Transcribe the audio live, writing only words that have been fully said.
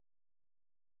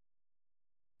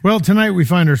Well, tonight we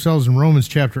find ourselves in Romans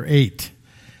chapter 8.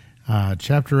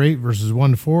 Chapter 8, verses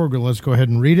 1 to 4. Let's go ahead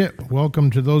and read it.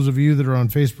 Welcome to those of you that are on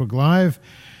Facebook Live.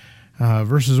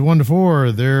 Verses 1 to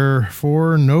 4.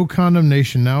 Therefore, no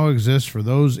condemnation now exists for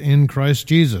those in Christ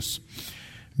Jesus,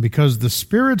 because the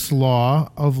Spirit's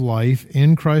law of life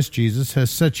in Christ Jesus has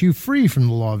set you free from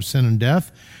the law of sin and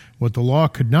death. What the law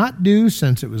could not do,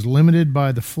 since it was limited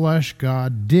by the flesh,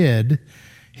 God did.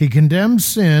 He condemned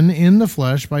sin in the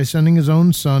flesh by sending his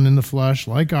own Son in the flesh,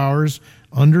 like ours,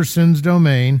 under sin's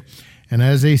domain, and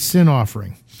as a sin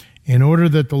offering, in order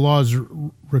that the law's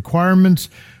requirements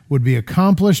would be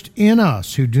accomplished in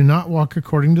us who do not walk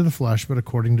according to the flesh, but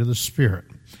according to the Spirit.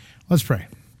 Let's pray.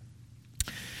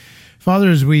 Father,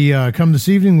 as we come this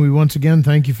evening, we once again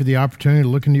thank you for the opportunity to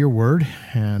look into your word.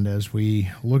 And as we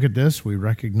look at this, we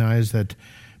recognize that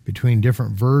between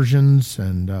different versions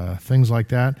and things like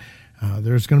that,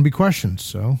 there's going to be questions.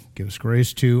 So give us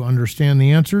grace to understand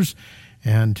the answers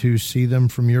and to see them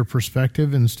from your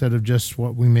perspective instead of just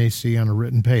what we may see on a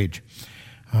written page.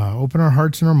 Open our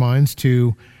hearts and our minds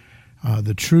to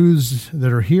the truths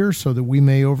that are here so that we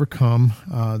may overcome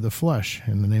the flesh.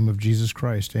 In the name of Jesus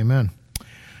Christ, amen.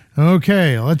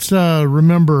 Okay, let's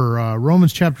remember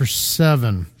Romans chapter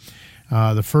 7.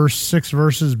 The first 6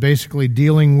 verses basically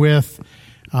dealing with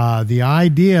the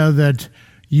idea that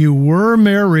you were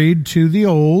married to the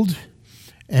old,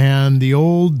 and the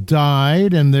old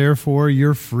died, and therefore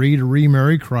you're free to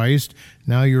remarry Christ.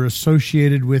 Now you're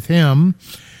associated with him,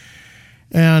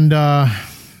 and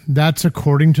that's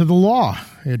according to the law.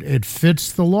 It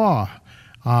fits the law.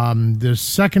 The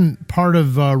second part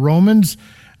of Romans,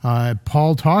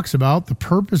 Paul talks about the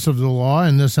purpose of the law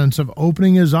in the sense of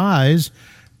opening his eyes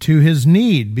to his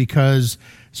need, because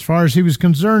as far as he was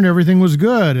concerned, everything was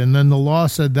good. And then the law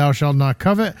said, thou shalt not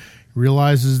covet. He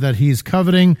realizes that he's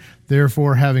coveting.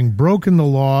 Therefore, having broken the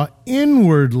law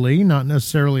inwardly, not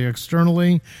necessarily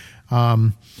externally,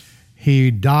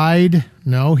 he died.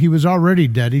 No, he was already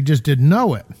dead. He just didn't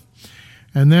know it.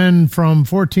 And then from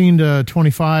 14 to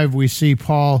 25, we see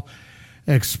Paul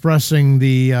expressing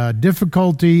the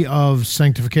difficulty of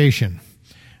sanctification.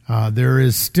 There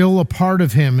is still a part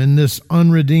of him in this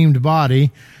unredeemed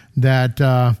body that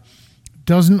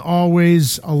doesn't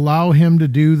always allow him to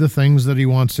do the things that he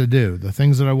wants to do. The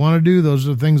things that I want to do, those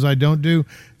are the things I don't do.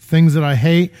 Things that I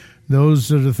hate,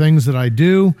 those are the things that I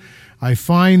do. I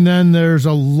find then there's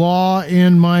a law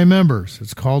in my members.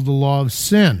 It's called the law of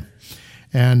sin.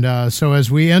 And so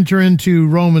as we enter into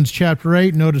Romans chapter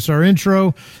 8, notice our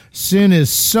intro, sin is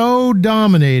so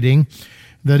dominating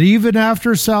that even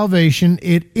after salvation,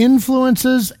 it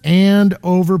influences and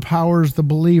overpowers the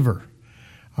believer.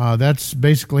 That's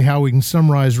basically how we can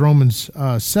summarize Romans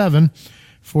 7,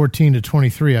 14 to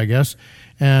 23, I guess,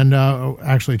 and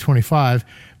actually 25.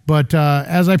 But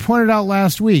as I pointed out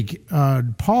last week,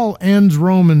 Paul ends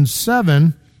Romans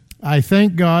 7, I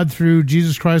thank God through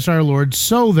Jesus Christ our Lord.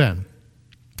 So then,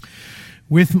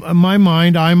 with my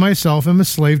mind, I myself am a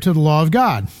slave to the law of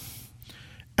God.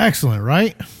 Excellent,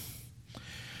 right?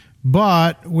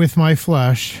 But with my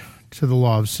flesh to the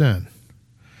law of sin.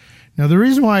 Now, the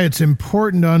reason why it's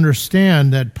important to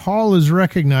understand that Paul is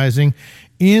recognizing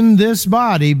in this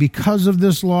body, because of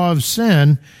this law of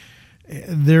sin,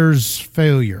 there's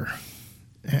failure.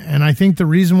 And I think the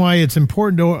reason why it's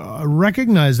important to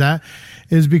recognize that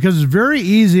is because it's very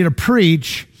easy to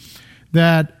preach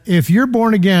that if you're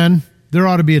born again, there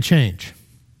ought to be a change.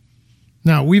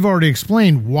 Now, we've already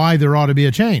explained why there ought to be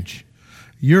a change.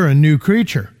 You're a new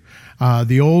creature.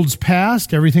 The old's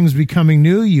past, everything's becoming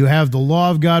new. You have the law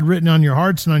of God written on your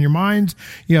hearts and on your minds.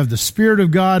 You have the Spirit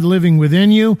of God living within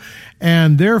you.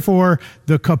 And therefore,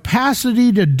 the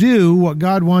capacity to do what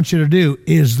God wants you to do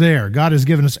is there. God has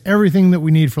given us everything that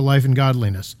we need for life and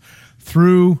godliness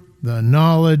through the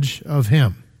knowledge of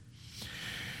him.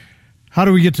 How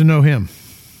do we get to know him?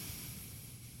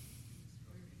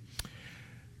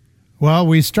 Well,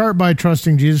 we start by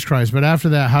trusting Jesus Christ, but after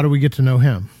that, how do we get to know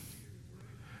him?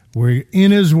 We're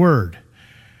in his word.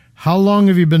 How long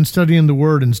have you been studying the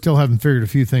word and still haven't figured a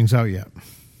few things out yet?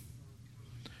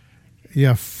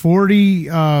 Yeah,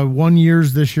 41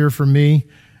 years this year for me.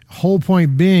 Whole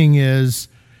point being is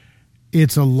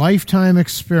it's a lifetime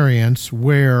experience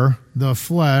where the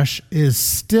flesh is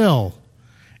still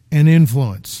an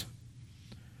influence.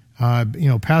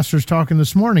 Pastor's talking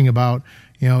this morning about,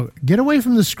 get away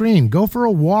from the screen, go for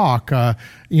a walk,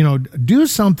 do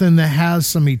something that has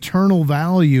some eternal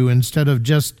value instead of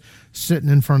just sitting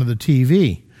in front of the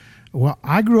TV. Well,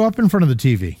 I grew up in front of the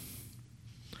TV.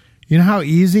 You know how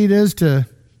easy it is to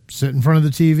sit in front of the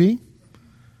TV?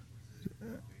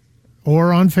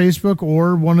 or on Facebook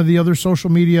or one of the other social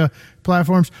media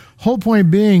platforms. Whole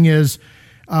point being is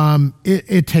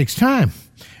it takes time.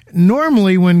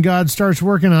 Normally, when God starts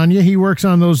working on you, he works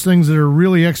on those things that are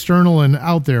really external and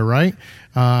out there, right?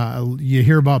 You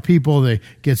hear about people, they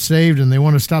get saved and they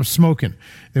want to stop smoking.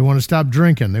 They want to stop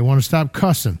drinking. They want to stop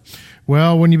cussing.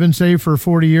 Well, when you've been saved for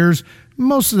 40 years,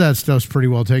 most of that stuff's pretty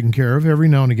well taken care of every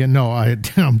now and again. No,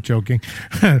 I'm joking.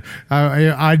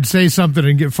 I'd say something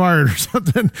and get fired or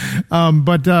something.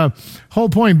 But whole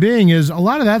point being is a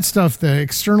lot of that stuff, the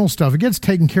external stuff, it gets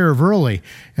taken care of early.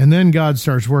 And then God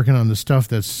starts working on the stuff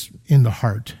that's in the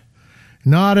heart.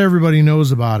 Not everybody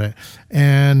knows about it.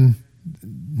 And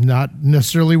not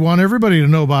necessarily want everybody to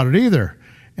know about it either.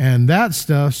 And that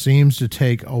stuff seems to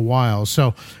take a while.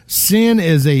 So sin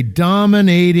is a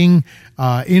dominating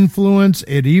influence.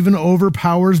 It even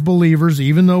overpowers believers,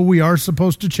 even though we are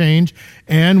supposed to change,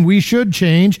 and we should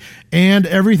change, and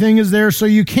everything is there so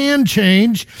you can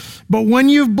change. But when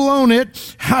you've blown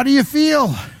it, how do you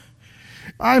feel?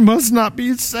 I must not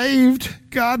be saved.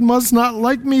 God must not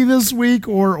like me this week,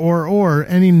 or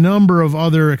any number of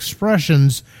other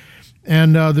expressions.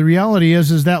 And the reality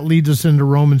is that leads us into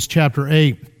Romans chapter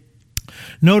 8.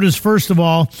 Notice, first of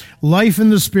all, life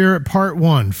in the Spirit, part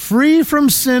 1. Free from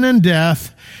sin and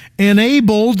death,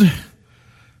 enabled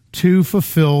to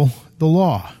fulfill the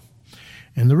law.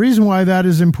 And the reason why that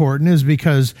is important is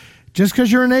because just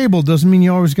because you're enabled doesn't mean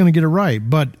you're always going to get it right,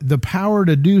 but the power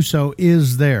to do so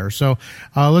is there. So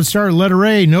let's start letter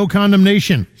A, no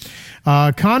condemnation.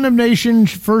 Condemnation,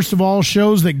 first of all,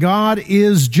 shows that God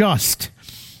is just.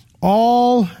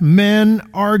 All men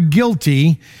are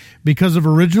guilty because of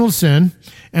original sin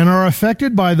and are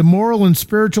affected by the moral and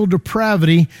spiritual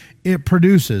depravity it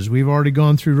produces. We've already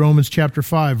gone through Romans chapter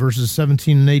 5, verses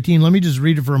 17 and 18. Let me just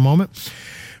read it for a moment.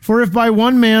 For if by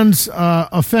one man's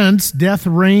offense death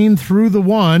reigned through the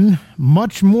one,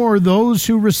 much more those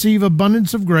who receive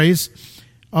abundance of grace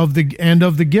of the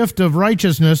gift of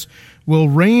righteousness will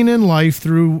reign in life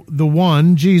through the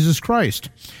one, Jesus Christ.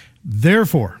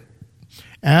 Therefore,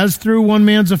 as through one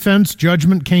man's offense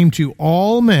judgment came to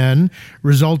all men,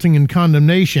 resulting in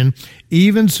condemnation,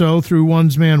 even so through one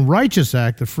man's righteous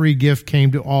act the free gift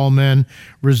came to all men,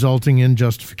 resulting in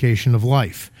justification of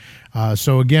life.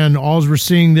 So again, all we're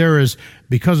seeing there is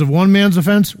because of one man's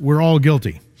offense, we're all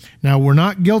guilty. Now, we're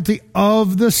not guilty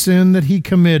of the sin that he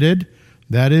committed.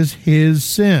 That is his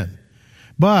sin.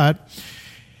 But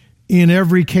in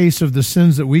every case of the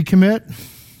sins that we commit,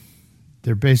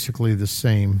 they're basically the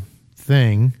same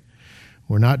thing.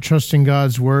 We're not trusting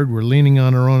God's word. We're leaning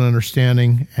on our own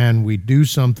understanding, and we do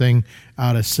something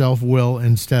out of self-will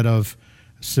instead of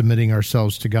submitting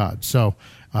ourselves to God. So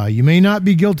you may not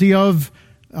be guilty of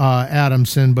Adam's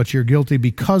sin, but you're guilty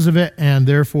because of it, and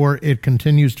therefore it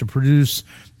continues to produce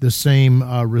the same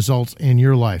results in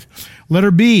your life.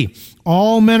 Letter B,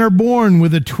 all men are born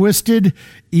with a twisted,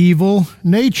 evil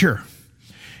nature.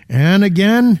 And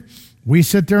again, we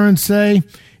sit there and say,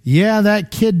 yeah,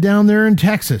 that kid down there in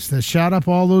Texas that shot up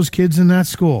all those kids in that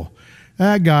school,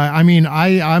 that guy, I mean,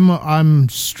 I'm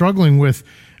struggling with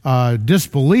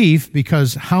disbelief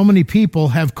because how many people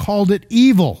have called it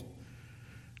evil?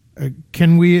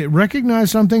 Can we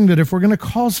recognize something that if we're going to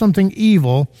call something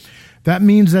evil, that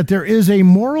means that there is a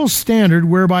moral standard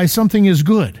whereby something is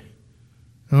good,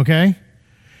 okay?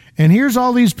 And here's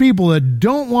all these people that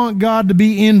don't want God to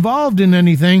be involved in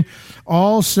anything,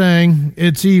 all saying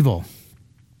it's evil.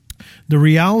 The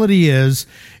reality is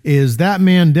that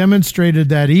man demonstrated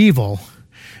that evil,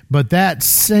 but that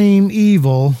same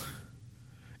evil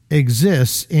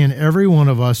exists in every one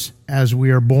of us as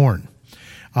we are born.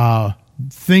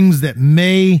 Things that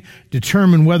may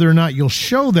determine whether or not you'll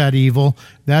show that evil,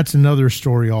 that's another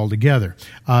story altogether.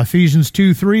 Ephesians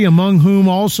 2:3, among whom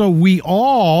also we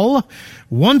all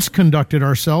once conducted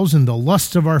ourselves in the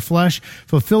lusts of our flesh,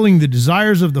 fulfilling the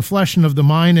desires of the flesh and of the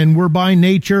mind, and were by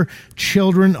nature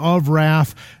children of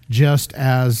wrath, just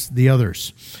as the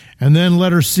others. And then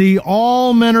letter C,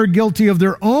 all men are guilty of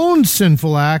their own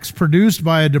sinful acts produced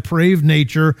by a depraved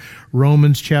nature.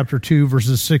 Romans chapter 2,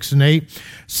 verses 6 and 8.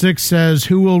 6 says,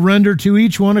 who will render to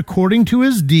each one according to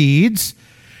his deeds.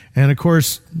 And of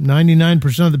course,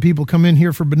 99% of the people come in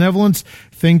here for benevolence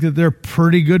think that they're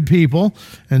pretty good people.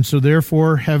 And so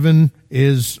therefore, heaven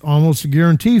is almost a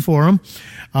guarantee for them.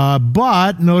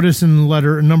 But notice in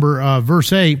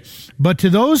verse 8, but to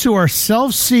those who are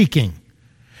self-seeking,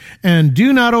 and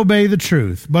do not obey the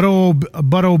truth, but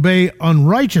obey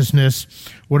unrighteousness,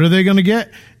 what are they going to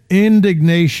get?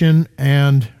 Indignation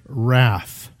and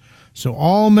wrath. So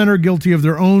all men are guilty of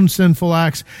their own sinful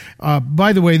acts.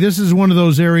 By the way, this is one of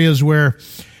those areas where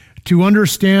to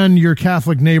understand your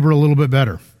Catholic neighbor a little bit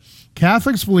better,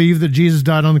 Catholics believe that Jesus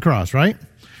died on the cross, right?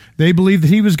 They believe that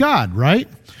he was God, right?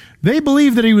 They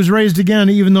believe that he was raised again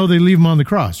even though they leave him on the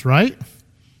cross, right?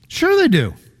 Sure they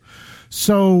do.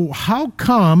 So how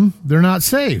come they're not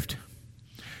saved?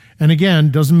 And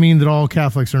again, doesn't mean that all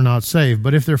Catholics are not saved,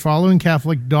 but if they're following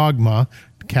Catholic dogma,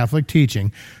 Catholic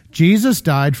teaching, Jesus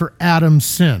died for Adam's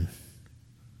sin.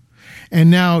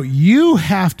 And now you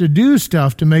have to do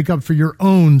stuff to make up for your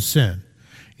own sin.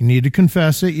 You need to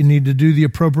confess it. You need to do the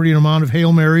appropriate amount of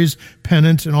Hail Marys,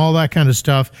 penance, and all that kind of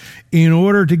stuff in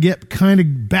order to get kind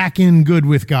of back in good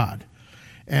with God.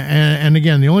 And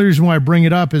again, the only reason why I bring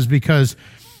it up is because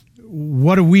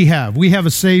what do we have? We have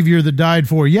a Savior that died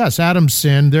for, yes, Adam's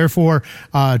sin, therefore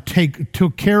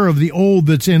took care of the old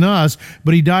that's in us,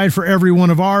 but he died for every one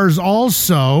of ours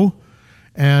also,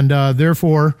 and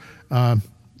therefore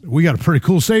we got a pretty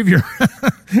cool Savior.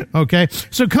 Okay,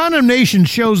 so condemnation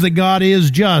shows that God is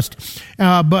just,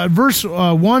 but verse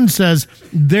 1 says,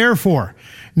 therefore.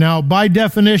 Now, by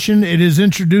definition, it is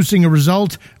introducing a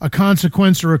result, a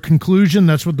consequence, or a conclusion.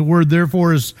 That's what the word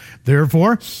therefore is.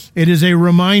 Therefore, it is a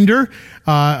reminder,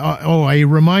 a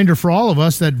reminder for all of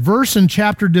us that verse and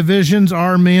chapter divisions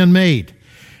are man-made.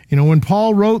 You know, when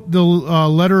Paul wrote the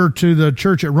letter to the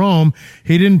church at Rome,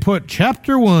 he didn't put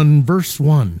chapter 1, verse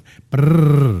 1,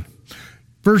 brrr,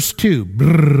 verse 2,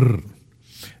 brrr.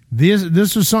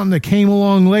 This was something that came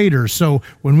along later. So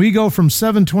when we go from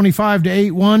 7:25 to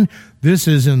 8:1, this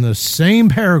is in the same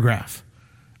paragraph,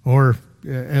 or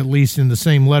at least in the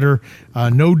same letter,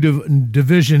 no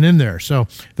division in there. So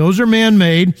those are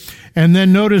man-made. And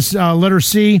then notice letter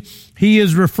C, he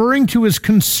is referring to his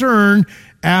concern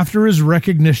after his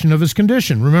recognition of his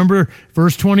condition. Remember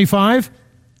verse 25?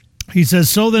 He says,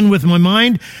 so then with my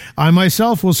mind, I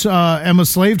myself am a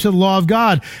slave to the law of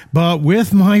God, but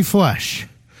with my flesh,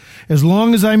 as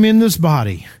long as I'm in this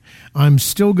body, I'm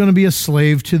still going to be a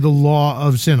slave to the law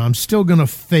of sin. I'm still going to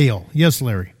fail. Yes,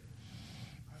 Larry?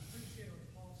 I appreciate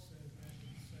what Paul said back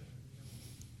in the session.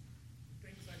 The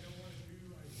things I don't want to do,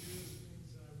 I do. The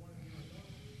things that I want to do, I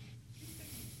don't do. He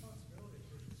takes responsibility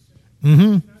for his sin.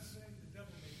 He's not saying the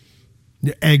devil makes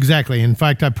it. Exactly. In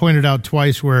fact, I pointed out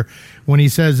twice where when he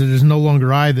says it is no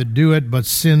longer I that do it, but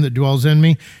sin that dwells in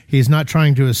me, he's not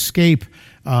trying to escape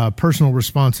personal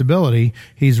responsibility.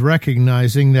 He's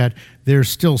recognizing that there's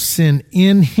still sin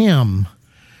in him,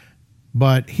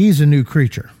 but he's a new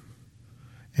creature.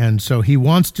 And so he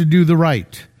wants to do the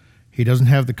right. He doesn't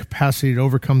have the capacity to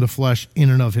overcome the flesh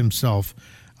in and of himself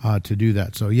to do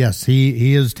that. So yes,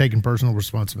 he is taking personal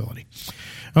responsibility.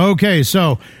 Okay,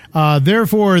 so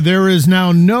therefore there is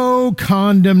now no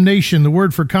condemnation. The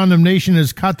word for condemnation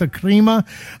is katakrima,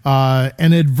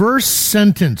 an adverse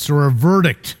sentence or a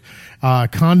verdict.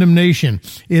 Condemnation.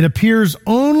 It appears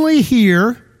only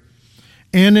here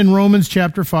and in Romans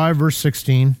chapter 5, verse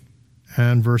 16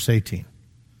 and verse 18.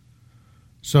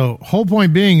 So whole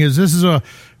point being is this is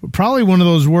probably one of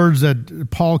those words that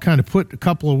Paul kind of put a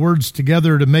couple of words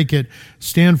together to make it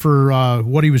stand for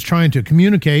what he was trying to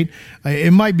communicate.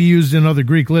 It might be used in other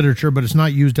Greek literature, but it's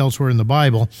not used elsewhere in the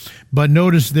Bible. But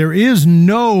notice there is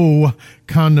no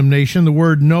condemnation. The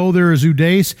word no there is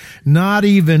oudes, not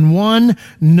even one,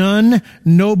 none,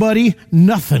 nobody,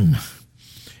 nothing.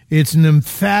 It's an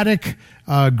emphatic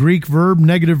Greek verb,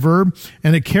 negative verb,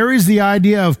 and it carries the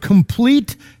idea of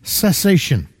complete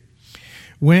cessation.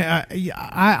 When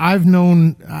I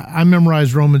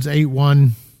memorized Romans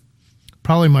 8:1,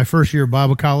 probably my first year of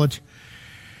Bible college,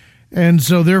 and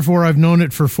so therefore I've known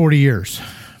it for 40 years.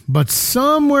 But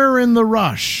somewhere in the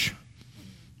rush,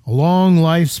 along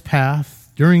life's path,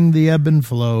 during the ebb and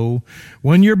flow,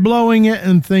 when you're blowing it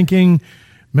and thinking,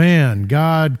 man,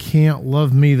 God can't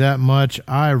love me that much.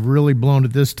 I've really blown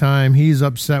it this time. He's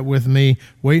upset with me,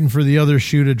 waiting for the other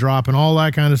shoe to drop and all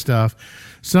that kind of stuff.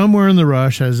 Somewhere in the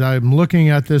rush, as I'm looking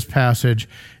at this passage,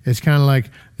 it's kind of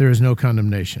like there is no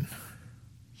condemnation.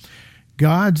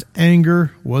 God's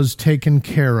anger was taken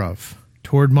care of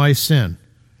toward my sin.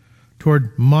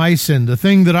 The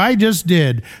thing that I just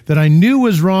did, that I knew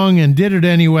was wrong and did it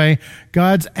anyway,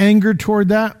 God's anger toward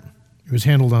that, it was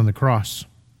handled on the cross.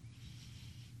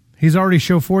 He's already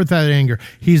shown forth that anger.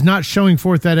 He's not showing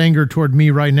forth that anger toward me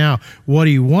right now. What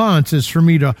he wants is for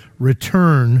me to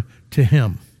return to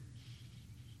him.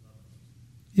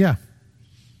 Yeah.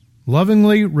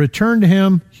 Lovingly return to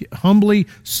him, humbly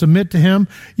submit to him.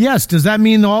 Yes, does that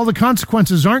mean all the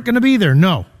consequences aren't going to be there?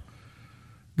 No.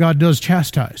 God does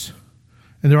chastise,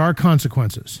 and there are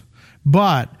consequences.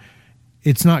 But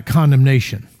it's not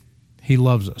condemnation. He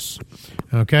loves us.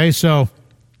 Okay, so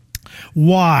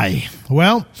why?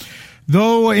 Well,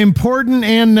 Though important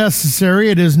and necessary,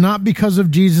 it is not because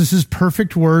of Jesus'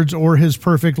 perfect words or his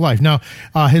perfect life. Now,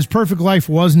 his perfect life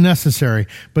was necessary,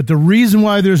 but the reason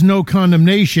why there's no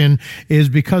condemnation is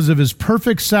because of his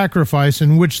perfect sacrifice,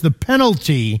 in which the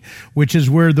penalty, which is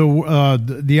where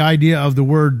the idea of the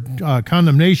word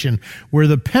condemnation, where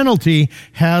the penalty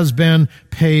has been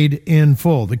paid in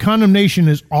full. The condemnation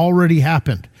has already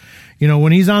happened. You know,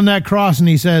 when he's on that cross and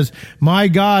he says, my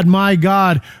God,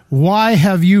 why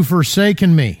have you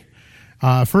forsaken me?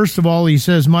 First of all, he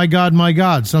says, my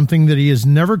God, something that he has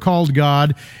never called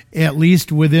God, at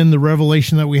least within the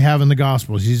revelation that we have in the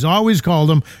Gospels. He's always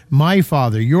called him my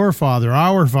Father, your Father,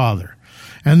 our Father.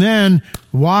 And then,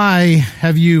 why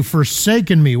have you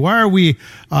forsaken me? Why are we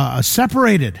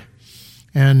separated?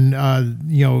 And,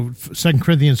 2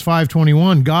 Corinthians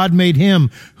 5:21, God made him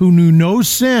who knew no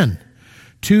sin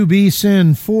to be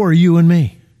sin for you and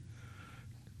me.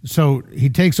 So he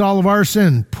takes all of our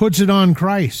sin, puts it on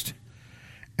Christ.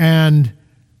 And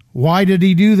why did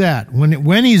he do that?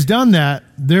 When he's done that,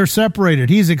 they're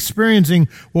separated. He's experiencing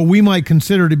what we might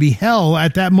consider to be hell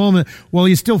at that moment while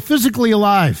he's still physically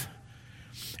alive.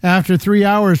 After 3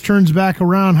 hours, turns back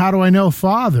around. How do I know?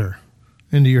 Father,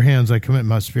 into your hands I commit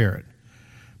my spirit.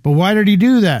 But why did he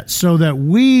do that? So that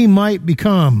we might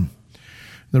become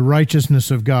the righteousness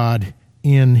of God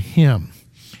in him.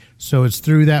 So it's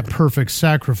through that perfect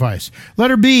sacrifice.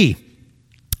 Letter B,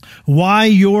 why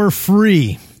you're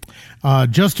free.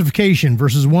 Justification,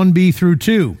 verses 1b through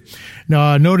 2.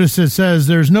 Now, notice it says,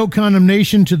 there's no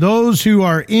condemnation to those who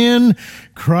are in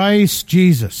Christ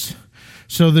Jesus.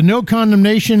 So the no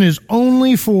condemnation is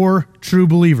only for true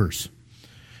believers.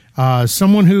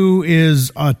 Someone who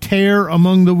is a tare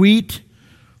among the wheat,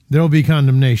 there'll be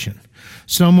condemnation.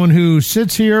 Someone who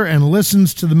sits here and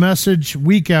listens to the message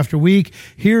week after week,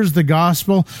 hears the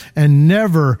gospel, and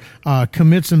never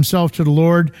commits himself to the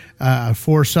Lord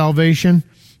for salvation,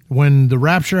 when the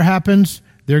rapture happens,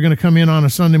 they're going to come in on a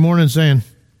Sunday morning saying,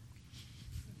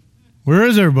 where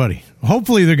is everybody?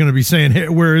 Hopefully they're going to be saying, hey,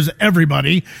 where is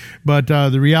everybody? But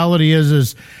the reality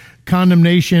is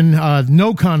condemnation,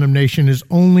 no condemnation is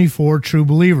only for true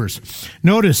believers.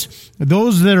 Notice,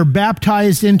 those that are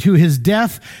baptized into his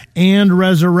death and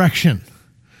resurrection.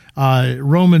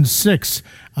 Romans 6,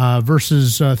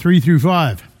 verses 3 through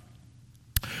 5.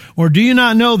 Or do you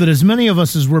not know that as many of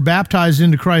us as were baptized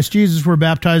into Christ Jesus were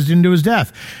baptized into his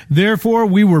death? Therefore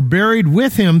we were buried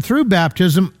with him through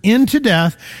baptism into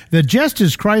death, that just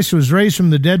as Christ was raised from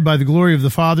the dead by the glory of the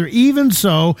Father, even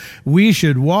so we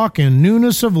should walk in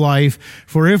newness of life.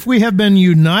 For if we have been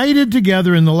united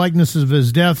together in the likeness of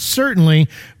his death, certainly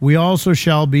we also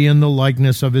shall be in the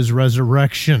likeness of his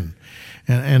resurrection.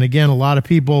 And again, a lot of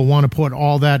people want to put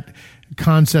all that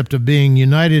concept of being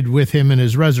united with him in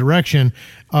his resurrection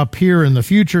up here in the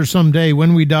future someday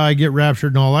when we die, get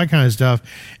raptured and all that kind of stuff.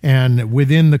 And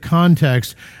within the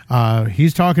context,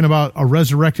 he's talking about a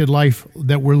resurrected life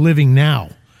that we're living now.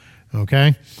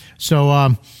 Okay?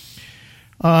 So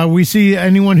we see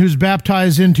anyone who's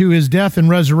baptized into his death and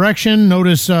resurrection.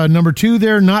 Notice number 2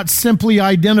 there, not simply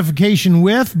identification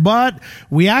with, but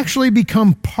we actually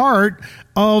become part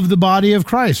of the body of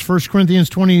Christ. 1 Corinthians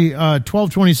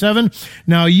 12:27.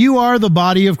 Now you are the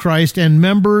body of Christ and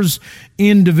members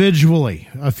individually.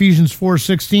 Ephesians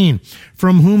 4:16.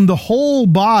 From whom the whole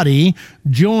body,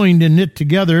 joined and knit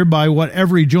together by what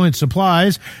every joint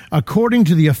supplies, according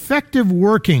to the effective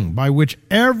working by which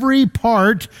every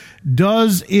part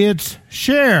does its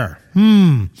share.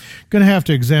 Going to have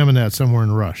to examine that somewhere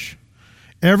in Rush.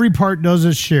 Every part does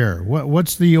its share.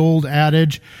 What's the old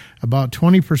adage? About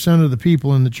 20% of the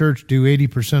people in the church do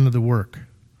 80% of the work.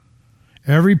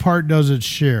 Every part does its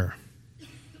share.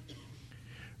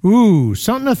 Ooh,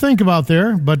 something to think about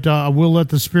there, but we'll let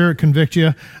the Spirit convict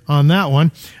you on that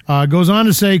one. Goes on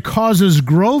to say, causes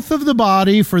growth of the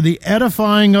body for the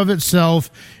edifying of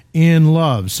itself in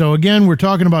love. So again, we're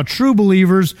talking about true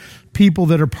believers, people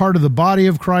that are part of the body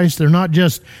of Christ. They're not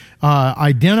just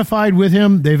identified with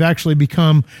him. They've actually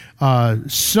become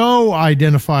so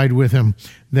identified with him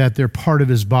that they're part of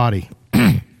his body.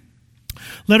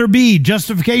 Letter B,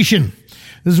 justification.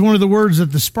 This is one of the words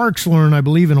that the Sparks learn, I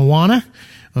believe, in Awana.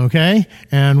 Okay?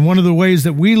 And one of the ways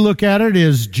that we look at it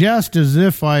is just as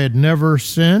if I had never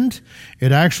sinned.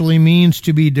 It actually means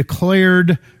to be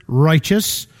declared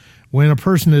righteous. When a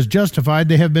person is justified,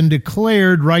 they have been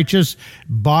declared righteous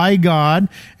by God.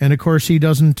 And of course, he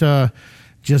doesn't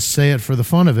just say it for the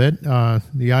fun of it.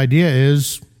 The idea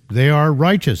is they are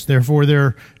righteous. Therefore,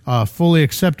 they're fully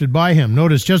accepted by him.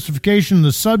 Notice justification,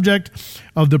 the subject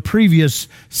of the previous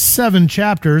 7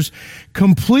 chapters,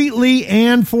 completely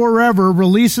and forever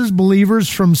releases believers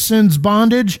from sin's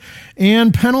bondage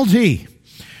and penalty.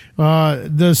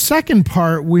 The second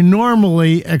part we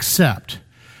normally accept.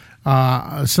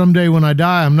 Someday when I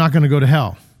die, I'm not going to go to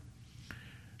hell.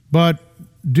 But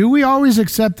do we always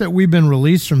accept that we've been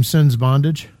released from sin's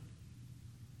bondage?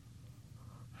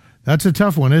 That's a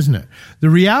tough one, isn't it? The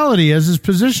reality is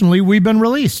positionally, we've been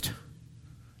released.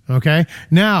 Okay?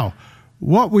 Now,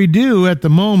 what we do at the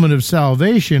moment of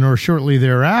salvation or shortly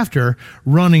thereafter,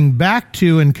 running back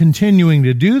to and continuing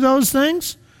to do those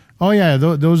things, oh yeah,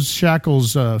 those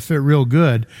shackles fit real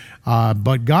good.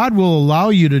 But God will allow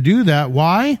you to do that.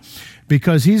 Why?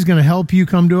 Because he's going to help you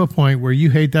come to a point where you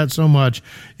hate that so much,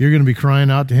 you're going to be crying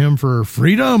out to him for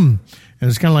freedom. And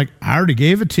it's kind of like, I already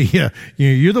gave it to you.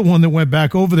 You're the one that went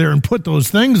back over there and put those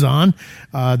things on,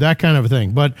 that kind of a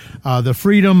thing. But the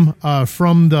freedom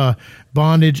from the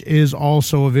bondage is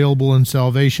also available in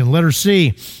salvation. Letter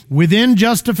C, within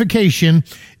justification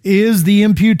is the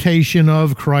imputation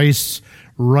of Christ's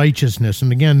righteousness.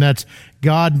 And again, that's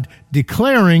God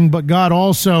declaring, but God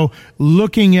also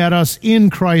looking at us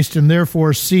in Christ and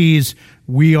therefore sees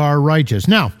we are righteous.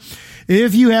 Now,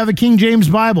 if you have a King James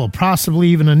Bible, possibly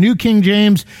even a New King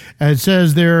James, it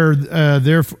says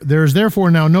there's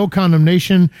therefore now no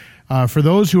condemnation for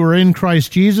those who are in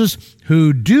Christ Jesus,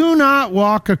 who do not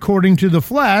walk according to the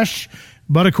flesh,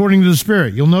 but according to the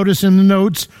Spirit. You'll notice in the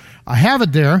notes, I have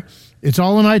it there. It's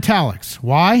all in italics.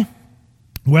 Why?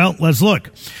 Well, let's look.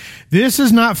 This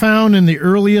is not found in the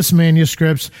earliest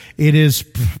manuscripts. It is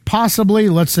possibly,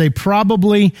 let's say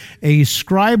probably, a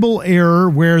scribal error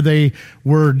where they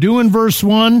were doing verse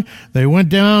 1, they went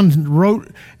down, wrote,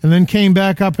 and then came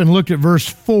back up and looked at verse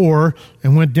 4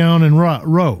 and went down and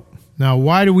wrote. Now,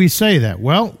 why do we say that?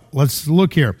 Well, let's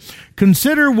look here.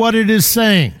 Consider what it is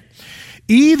saying.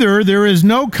 Either there is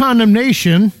no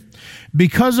condemnation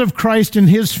because of Christ and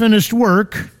his finished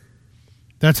work.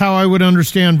 That's how I would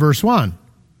understand verse 1.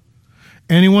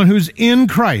 Anyone who's in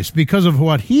Christ, because of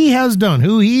what he has done,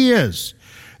 who he is,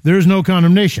 there's no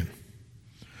condemnation.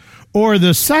 Or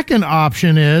the second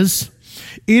option is,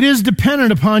 it is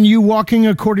dependent upon you walking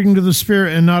according to the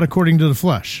Spirit and not according to the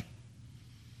flesh.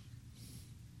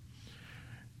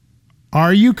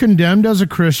 Are you condemned as a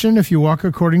Christian if you walk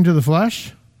according to the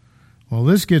flesh? Well,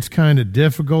 this gets kind of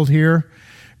difficult here.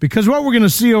 Because what we're going to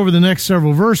see over the next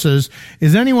several verses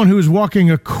is anyone who is walking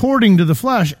according to the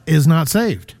flesh is not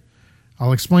saved.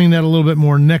 I'll explain that a little bit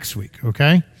more next week,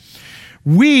 okay?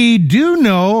 We do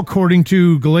know, according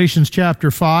to Galatians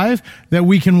chapter 5, that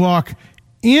we can walk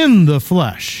in the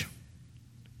flesh.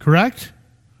 Correct?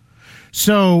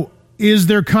 So, is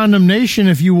there condemnation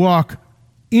if you walk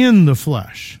in the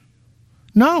flesh?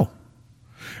 No.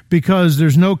 Because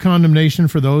there's no condemnation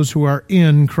for those who are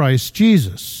in Christ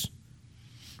Jesus.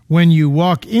 When you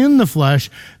walk in the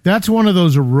flesh, that's one of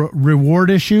those reward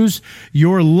issues.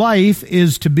 Your life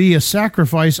is to be a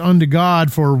sacrifice unto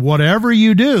God for whatever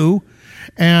you do.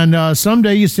 And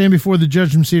someday you stand before the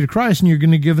judgment seat of Christ and you're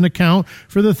going to give an account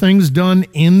for the things done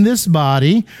in this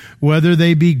body, whether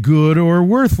they be good or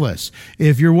worthless.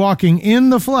 If you're walking in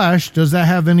the flesh, does that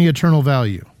have any eternal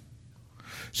value?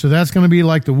 So that's going to be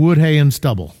like the wood, hay, and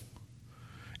stubble.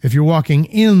 If you're walking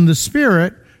in the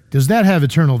Spirit, does that have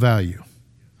eternal value?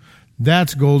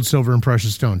 That's gold, silver, and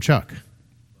precious stone. Chuck.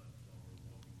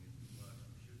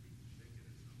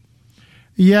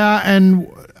 Yeah,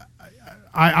 and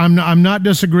I'm not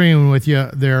disagreeing with you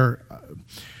there.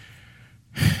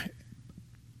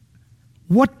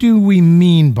 What do we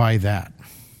mean by that?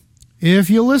 If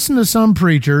you listen to some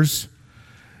preachers,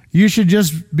 you should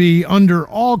just be under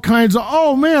all kinds of,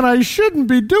 oh man, I shouldn't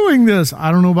be doing this.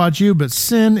 I don't know about you, but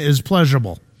sin is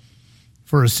pleasurable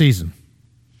for a season.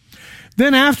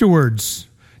 Then afterwards,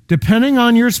 depending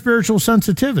on your spiritual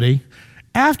sensitivity,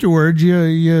 afterwards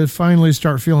you finally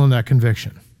start feeling that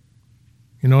conviction.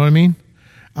 You know what I mean?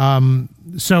 And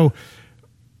it's going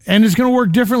to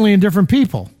work differently in different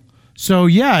people. So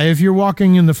yeah, if you're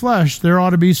walking in the flesh, there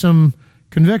ought to be some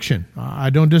conviction. I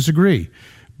don't disagree.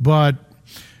 But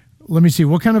let me see,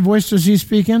 what kind of voice does he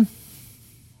speak in?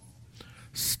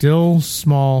 Still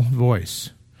small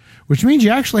voice. Which means you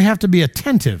actually have to be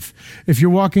attentive. If you're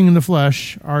walking in the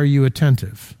flesh, are you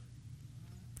attentive?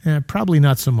 Probably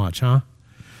not so much, huh?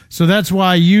 So that's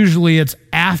why usually it's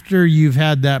after you've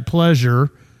had that pleasure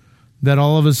that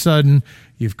all of a sudden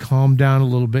you've calmed down a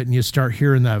little bit and you start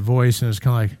hearing that voice and it's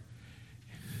kind of like,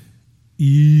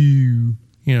 ew,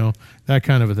 that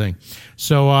kind of a thing.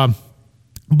 So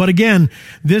But again,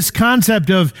 this concept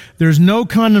of there's no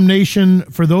condemnation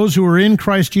for those who are in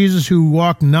Christ Jesus, who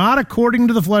walk not according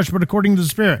to the flesh, but according to the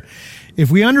Spirit.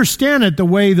 If we understand it the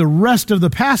way the rest of the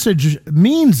passage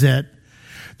means it,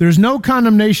 there's no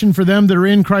condemnation for them that are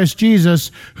in Christ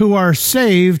Jesus, who are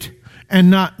saved and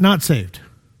not saved.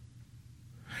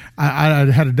 I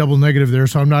had a double negative there,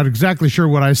 so I'm not exactly sure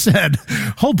what I said.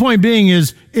 Whole point being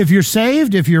is, if you're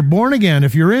saved, if you're born again,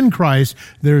 if you're in Christ,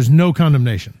 there's no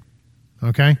condemnation.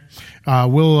 Okay?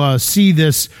 We'll see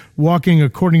this walking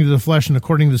according to the flesh and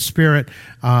according to the Spirit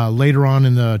later on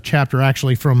in the chapter,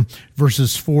 actually from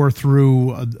verses 4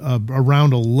 through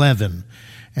around 11.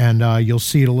 And you'll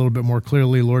see it a little bit more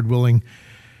clearly, Lord willing,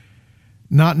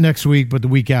 not next week, but the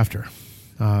week after.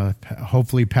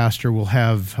 Hopefully, Pastor will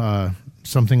have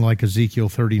something like Ezekiel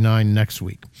 39 next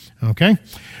week. Okay?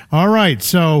 All right,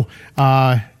 so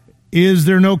is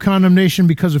there no condemnation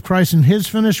because of Christ and his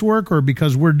finished work, or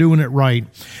because we're doing it right?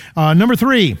 Number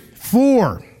 3,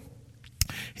 for.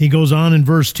 He goes on in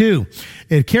verse 2.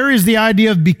 It carries the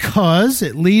idea of because.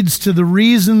 It leads to the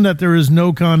reason that there is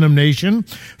no condemnation.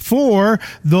 For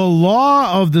the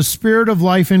law of the Spirit of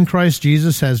life in Christ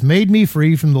Jesus has made me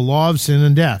free from the law of sin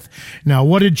and death. Now,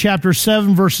 what did chapter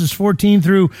 7, verses 14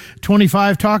 through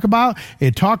 25 talk about?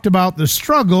 It talked about the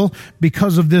struggle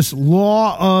because of this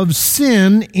law of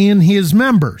sin in his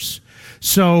members.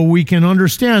 So we can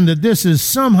understand that this is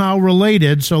somehow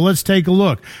related. So let's take a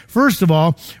look. First of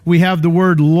all, we have the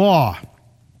word law.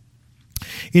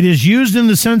 It is used in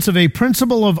the sense of a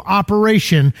principle of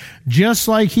operation, just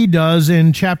like he does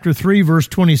in chapter 3, verse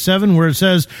 27, where it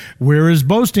says, where is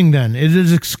boasting then? It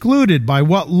is excluded by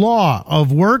what law?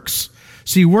 Of works?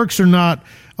 See, works are not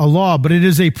a law, but it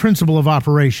is a principle of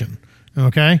operation.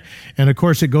 Okay? And of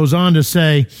course, it goes on to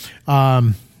say,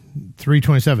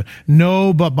 3:27.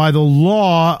 No, but by the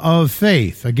law of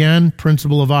faith. Again,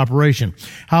 principle of operation.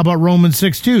 How about Romans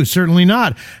 6:2? Certainly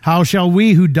not. How shall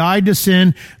we who died to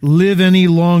sin live any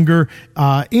longer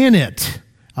in it?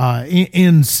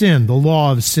 In sin, the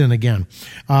law of sin again.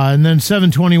 And then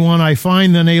 7:21, I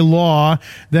find then a law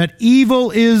that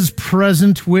evil is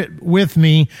present with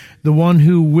me, the one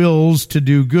who wills to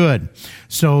do good.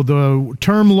 So the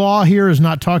term law here is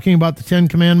not talking about the 10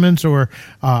 Commandments or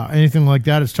anything like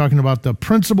that. It's talking about the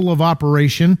principle of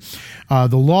operation.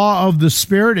 The law of the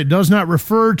Spirit, it does not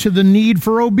refer to the need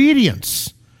for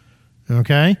obedience.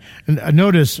 Okay? And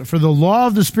notice, for the law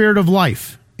of the Spirit of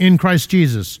life in Christ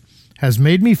Jesus has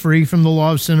made me free from the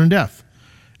law of sin and death.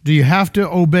 Do you have to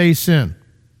obey sin?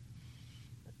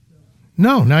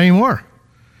 No, not anymore.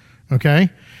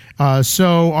 Okay?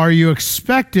 So are you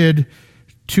expected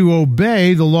to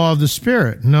obey the law of the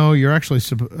Spirit? No, you're actually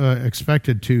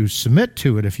expected to submit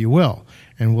to it, if you will.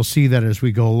 And we'll see that as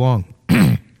we go along.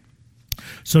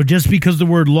 So just because the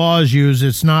word law is used,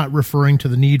 it's not referring to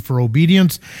the need for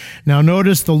obedience. Now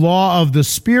notice the law of the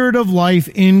Spirit of life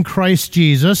in Christ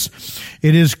Jesus.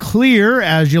 It is clear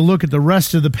as you look at the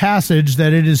rest of the passage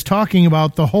that it is talking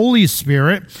about the Holy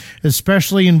Spirit,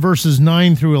 especially in verses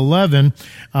 9 through 11.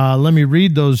 Let me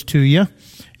read those to you.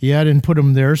 Yeah, I didn't put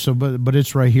them there, but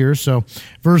it's right here. So,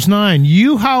 verse 9,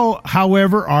 you,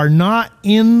 however, are not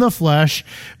in the flesh,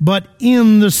 but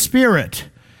in the Spirit,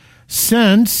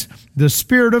 since the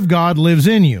Spirit of God lives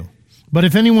in you. But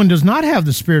if anyone does not have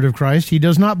the Spirit of Christ, he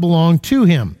does not belong to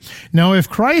him. Now, if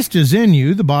Christ is in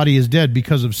you, the body is dead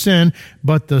because of sin,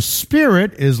 but the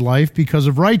Spirit is life because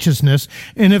of righteousness.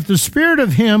 And if the Spirit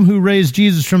of him who raised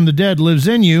Jesus from the dead lives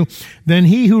in you, then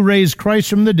he who raised Christ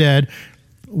from the dead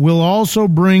will also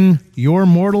bring your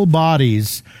mortal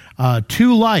bodies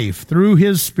to life through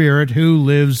his Spirit who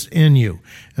lives in you.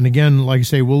 And again, like I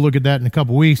say, we'll look at that in a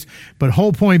couple weeks. But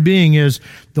whole point being is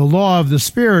the law of the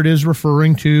Spirit is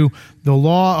referring to the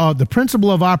law of the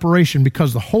principle of operation,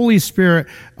 because the Holy Spirit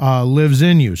lives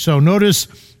in you. So notice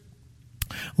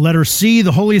letter C,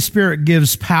 the Holy Spirit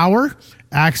gives power.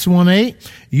 Acts 1:8,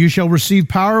 you shall receive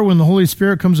power when the Holy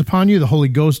Spirit comes upon you. The Holy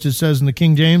Ghost, it says in the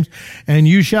King James, and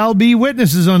you shall be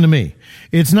witnesses unto me.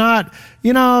 It's not,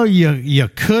 you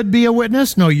could be a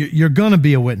witness. No, you're going to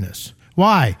be a witness.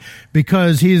 Why?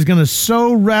 Because he is going to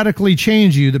so radically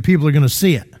change you that people are going to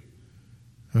see it.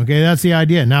 Okay, that's the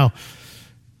idea. Now,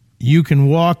 you can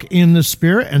walk in the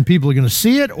Spirit and people are going to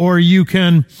see it, or you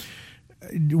can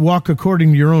walk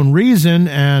according to your own reason,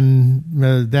 and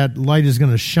that light is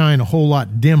going to shine a whole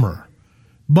lot dimmer.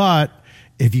 But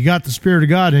if you got the Spirit of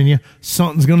God in you,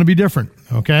 something's going to be different,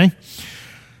 okay?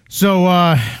 So,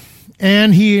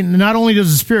 and he not only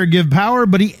does the Spirit give power,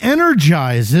 but he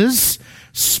energizes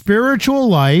spiritual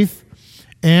life,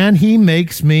 and he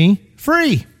makes me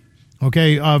free.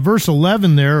 Okay, verse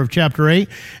 11 there of chapter 8.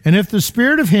 And if the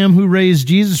Spirit of him who raised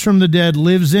Jesus from the dead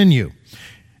lives in you,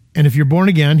 and if you're born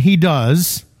again, he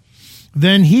does,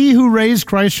 then he who raised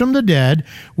Christ from the dead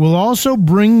will also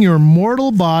bring your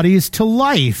mortal bodies to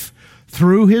life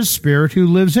through his Spirit who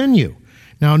lives in you.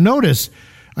 Now notice,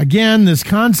 again, this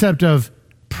concept of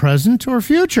present or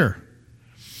future.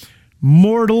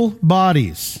 Mortal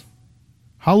bodies.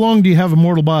 How long do you have a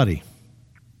mortal body?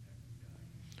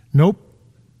 Nope.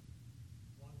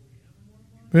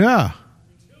 Yeah.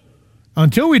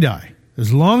 Until we die.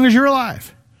 As long as you're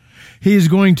alive. He is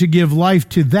going to give life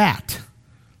to that.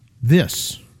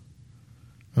 This.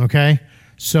 Okay?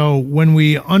 So when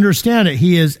we understand it,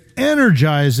 he is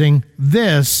energizing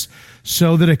this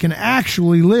so that it can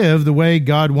actually live the way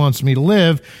God wants me to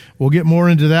live. We'll get more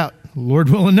into that, Lord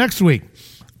willing, next week.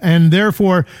 And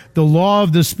therefore, the law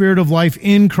of the Spirit of life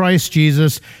in Christ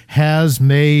Jesus has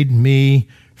made me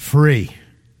free.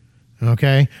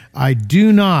 Okay? I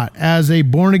do not, as a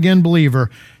born-again believer,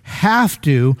 have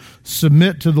to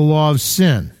submit to the law of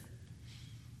sin.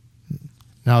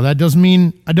 Now, that doesn't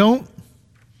mean I don't.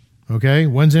 Okay?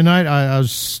 Wednesday night, I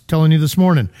was telling you this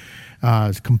morning,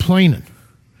 complaining.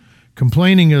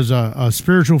 Complaining is a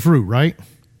spiritual fruit, right?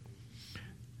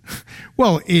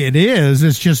 Well, it is.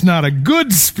 It's just not a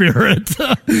good spirit.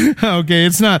 Okay,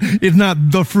 it's not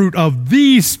the fruit of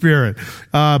the Spirit.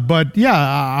 But yeah,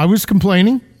 I was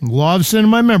complaining. Law of sin in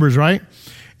my members, right?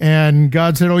 And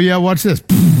God said, "Oh yeah, watch this."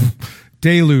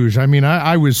 Deluge. I mean,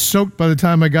 I was soaked by the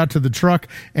time I got to the truck,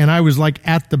 and I was like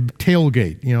at the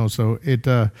tailgate, so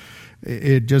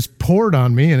it just poured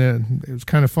on me, and it was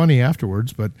kind of funny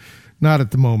afterwards, but not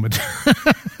at the moment.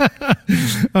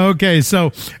 Okay, so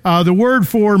the word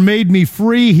for made me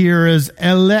free here is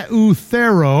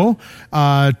eleuthero,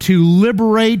 to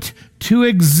liberate, to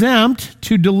exempt,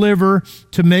 to deliver,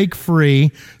 to make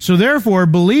free. So therefore,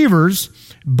 believers,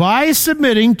 by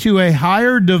submitting to a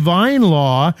higher divine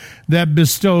law that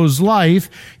bestows life,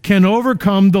 can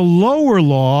overcome the lower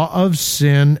law of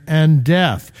sin and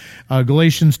death.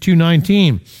 Galatians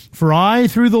 2:19, for I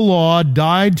through the law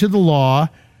died to the law,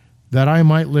 that I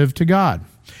might live to God.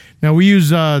 Now, we use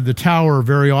the tower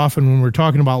very often when we're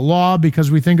talking about law because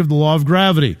we think of the law of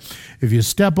gravity. If you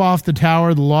step off the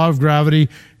tower, the law of gravity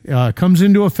comes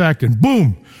into effect, and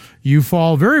boom, you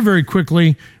fall very, very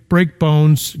quickly, break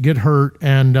bones, get hurt,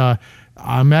 and I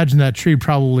imagine that tree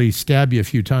probably stabbed you a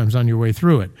few times on your way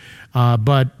through it.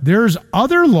 But there's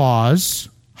other laws,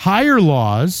 higher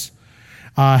laws.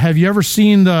 Have you ever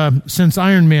seen since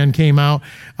Iron Man came out,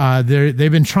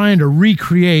 they've been trying to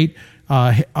recreate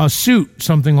a suit,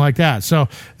 something like that. So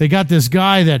they got this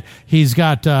guy that he's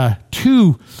got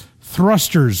two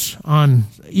thrusters on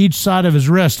each side of his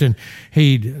wrist, and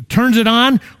he turns it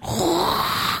on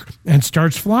and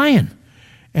starts flying.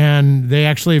 And they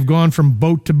actually have gone from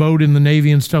boat to boat in the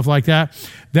Navy and stuff like that.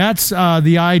 That's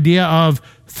the idea of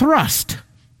thrust.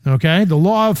 Okay, the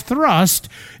law of thrust,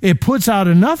 it puts out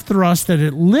enough thrust that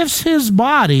it lifts his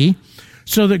body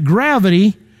so that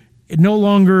gravity no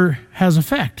longer has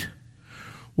effect.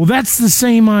 Well, that's the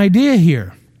same idea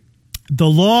here. The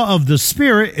law of the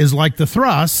Spirit is like the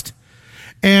thrust,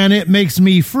 and it makes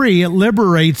me free. It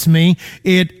liberates me.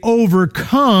 It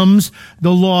overcomes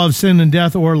the law of sin and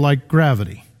death, or like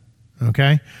gravity.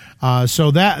 Okay?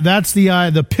 So that's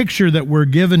the picture that we're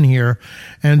given here.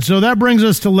 And so that brings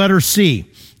us to letter C.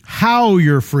 How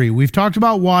you're free. We've talked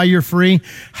about why you're free.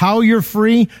 How you're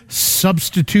free.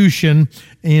 Substitution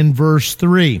in verse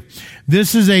 3.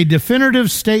 This is a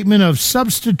definitive statement of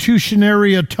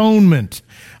substitutionary atonement.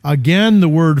 Again, the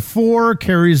word for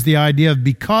carries the idea of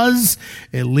because.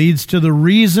 It leads to the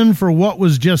reason for what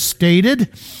was just stated.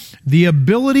 The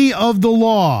ability of the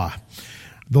law.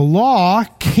 The law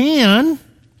can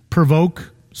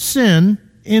provoke sin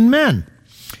in men.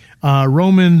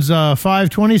 Romans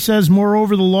 5:20 says,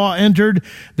 moreover, the law entered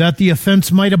that the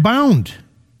offense might abound.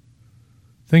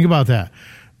 Think about that.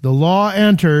 The law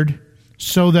entered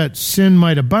so that sin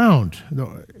might abound.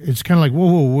 It's kind of like,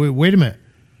 whoa, wait a minute.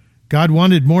 God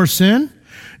wanted more sin?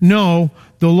 No,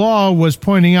 the law was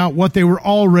pointing out what they were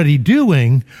already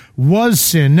doing was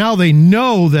sin. Now they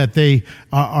know that they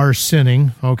are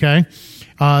sinning, okay?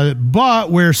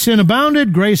 But where sin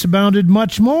abounded, grace abounded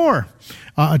much more.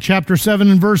 Chapter 7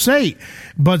 and verse 8.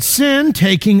 But sin,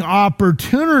 taking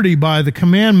opportunity by the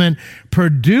commandment,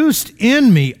 produced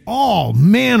in me all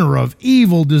manner of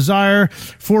evil desire,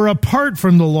 for apart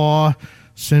from the law,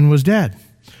 sin was dead.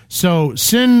 So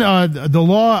the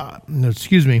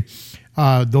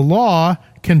law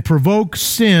can provoke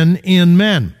sin in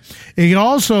men. It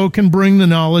also can bring the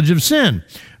knowledge of sin.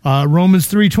 Romans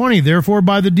 3:20, therefore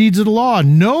by the deeds of the law,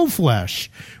 no flesh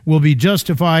will be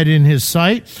justified in his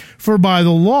sight, for by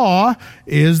the law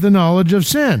is the knowledge of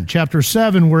sin. Chapter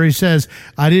 7, where he says,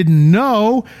 I didn't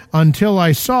know until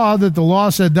I saw that the law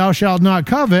said, thou shalt not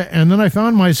covet, and then I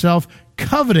found myself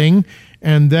coveting,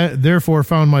 and therefore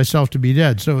found myself to be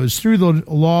dead. So it was through the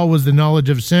law was the knowledge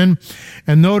of sin.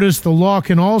 And notice the law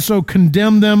can also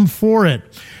condemn them for it.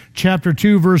 Chapter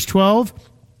 2, verse 12,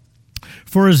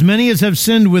 for as many as have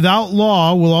sinned without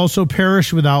law will also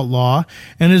perish without law,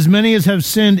 and as many as have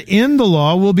sinned in the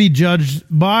law will be judged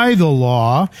by the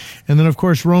law. And then, of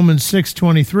course, Romans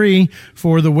 6:23,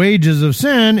 for the wages of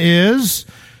sin is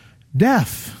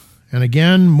death. And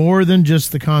again, more than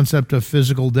just the concept of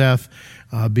physical death,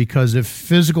 because if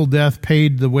physical death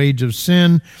paid the wage of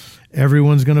sin,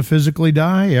 everyone's going to physically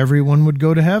die. Everyone would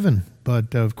go to heaven.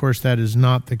 But, of course, that is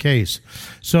not the case.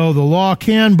 So the law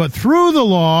can, but through the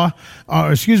law,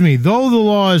 though the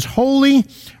law is holy,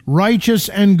 righteous,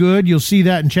 and good, you'll see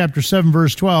that in chapter 7,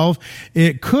 verse 12,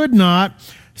 it could not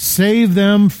save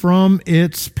them from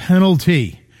its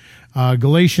penalty.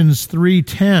 Galatians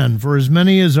 3:10, for as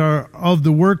many as are of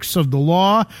the works of the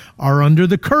law are under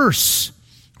the curse,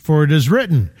 for it is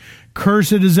written,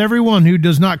 cursed is everyone who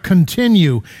does not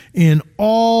continue in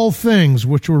all things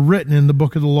which were written in the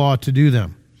book of the law to do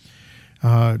them.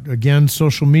 Again,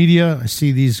 social media, I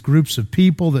see these groups of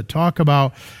people that talk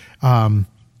about, going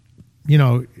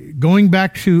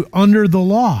back to under the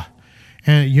law,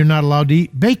 and you're not allowed to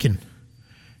eat bacon.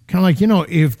 Kind of like,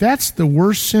 if that's the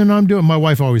worst sin I'm doing, my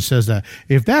wife always says that,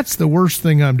 if that's the worst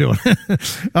thing I'm doing,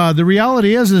 the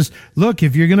reality is, look,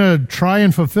 if you're going to try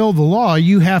and fulfill the law,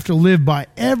 you have to live by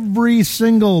every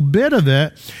single bit of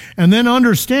it, and then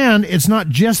understand it's not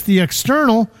just the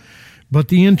external, but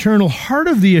the internal heart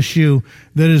of the issue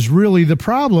that is really the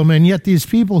problem. And yet these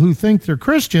people who think they're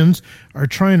Christians are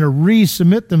trying to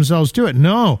resubmit themselves to it.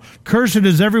 No, cursed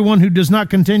is everyone who does not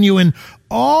continue in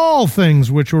all things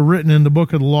which were written in the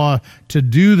book of the law to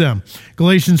do them.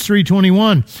 Galatians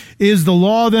 3:21, is the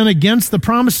law then against the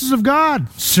promises of God?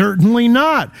 Certainly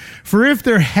not. For if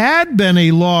there had been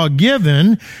a law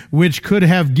given which could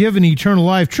have given eternal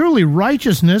life, truly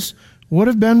righteousness would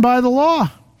have been by the law.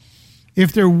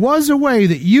 If there was a way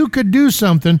that you could do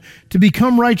something to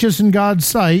become righteous in God's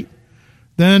sight,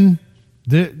 then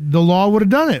the law would have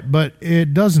done it, but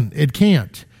it doesn't. It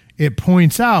can't. It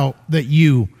points out that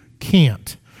you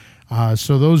can't.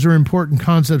 So those are important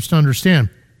concepts to understand.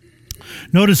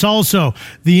 Notice also,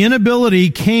 the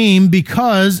inability came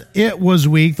because it was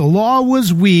weak. The law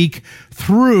was weak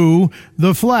through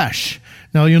the flesh.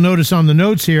 Now, you'll notice on the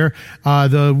notes here,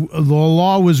 the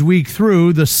law was weak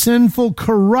through the sinful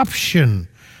corruption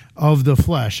of the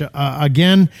flesh.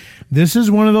 Again, this is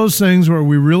one of those things where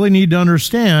we really need to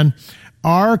understand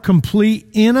our complete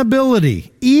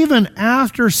inability, even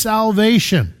after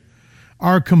salvation,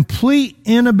 our complete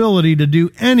inability to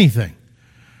do anything.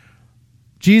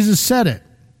 Jesus said it.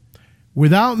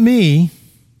 Without me,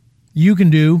 you can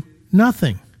do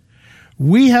nothing.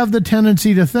 We have the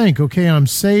tendency to think, okay, I'm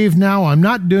saved now. I'm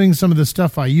not doing some of the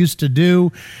stuff I used to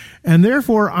do, and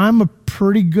therefore I'm a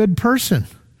pretty good person.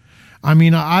 I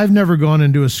mean, I've never gone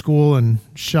into a school and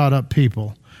shot up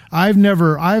people.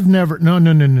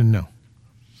 No.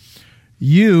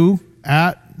 You,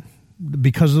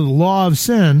 because of the law of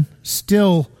sin,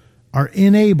 still are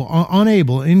incapable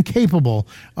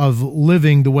of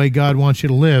living the way God wants you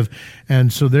to live.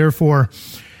 And so therefore,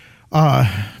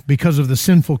 because of the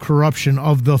sinful corruption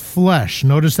of the flesh.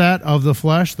 Notice that, of the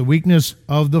flesh, the weakness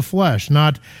of the flesh.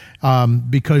 Not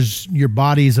because your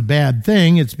body is a bad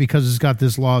thing, it's because it's got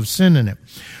this law of sin in it.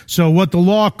 So what the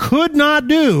law could not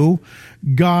do,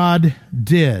 God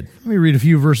did. Let me read a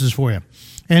few verses for you.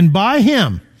 And by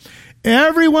him,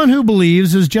 everyone who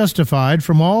believes is justified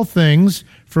from all things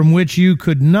from which you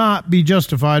could not be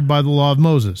justified by the law of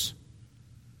Moses.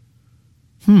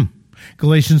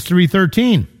 Galatians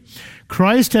 3:13.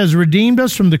 Christ has redeemed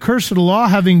us from the curse of the law,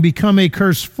 having become a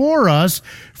curse for us,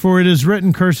 for it is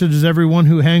written, cursed is everyone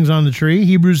who hangs on the tree.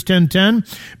 Hebrews 10:10.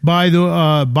 By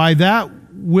that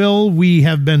will we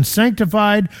have been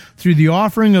sanctified through the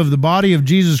offering of the body of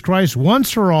Jesus Christ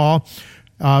once for all.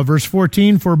 Verse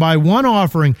 14, for by one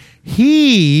offering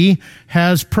he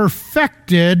has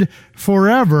perfected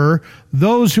forever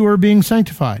those who are being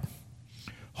sanctified.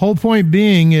 Whole point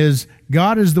being is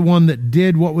God is the one that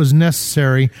did what was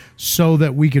necessary so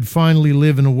that we could finally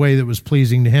live in a way that was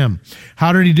pleasing to him.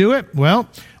 How did he do it? Well,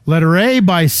 letter A,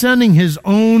 by sending his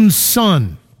own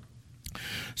son.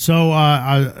 So,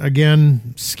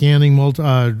 again, scanning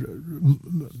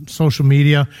social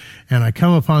media, and I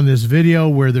come upon this video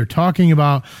where they're talking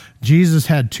about Jesus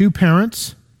had two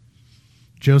parents.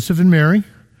 Joseph and Mary.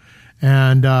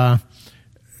 And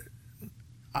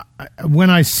when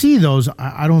I see those,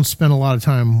 I don't spend a lot of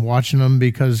time watching them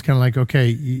because it's kind of like, okay,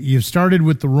 you've started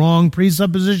with the wrong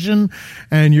presupposition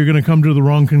and you're going to come to the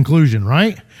wrong conclusion,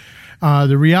 right?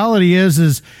 The reality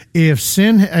is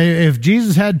if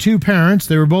Jesus had two parents,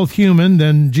 they were both human,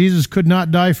 then Jesus could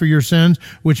not die for your sins,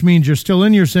 which means you're still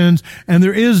in your sins, and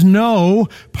there is no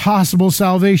possible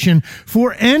salvation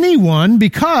for anyone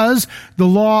because the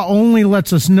law only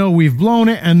lets us know we've blown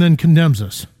it and then condemns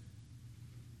us.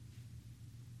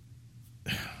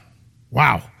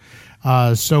 Wow.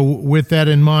 So with that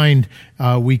in mind,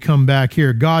 we come back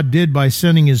here. God did by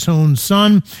sending his own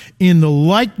son in the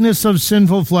likeness of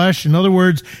sinful flesh. In other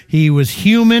words, he was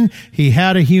human. He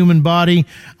had a human body.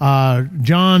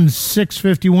 John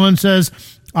 6:51 says,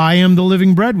 I am the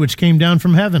living bread which came down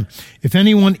from heaven. If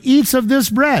anyone eats of this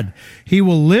bread, he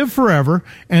will live forever.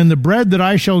 And the bread that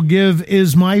I shall give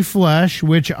is my flesh,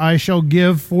 which I shall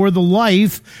give for the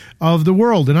life of the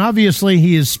world. And obviously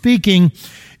he is speaking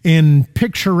in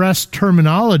picturesque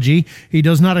terminology. He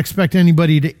does not expect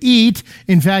anybody to eat.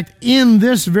 In fact, in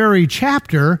this very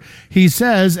chapter, he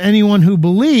says anyone who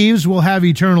believes will have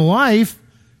eternal life.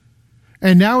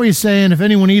 And now he's saying if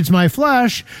anyone eats my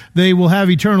flesh, they will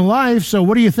have eternal life. So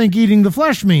what do you think eating the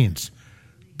flesh means?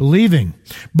 Believing.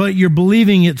 But you're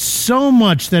believing it so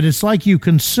much that it's like you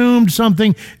consumed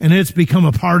something and it's become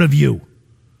a part of you.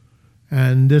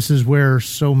 And this is where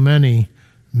so many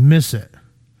miss it.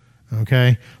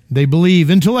 Okay? They believe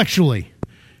intellectually,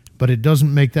 but it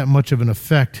doesn't make that much of an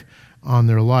effect on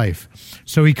their life.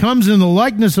 So he comes in the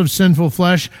likeness of sinful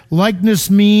flesh. Likeness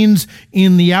means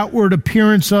in the outward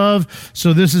appearance of.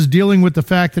 So this is dealing with the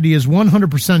fact that he is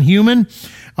 100% human.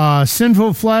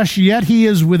 Sinful flesh, yet he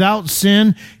is without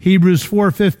sin. Hebrews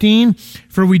 4:15.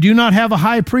 For we do not have a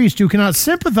high priest who cannot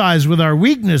sympathize with our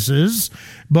weaknesses,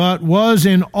 but was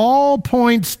in all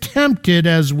points tempted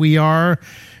as we are,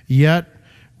 yet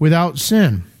without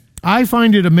sin. I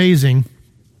find it amazing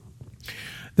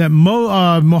that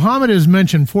Muhammad is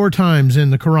mentioned 4 times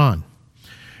in the Quran.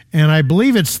 And I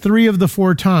believe it's 3 of the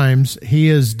 4 times he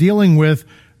is dealing with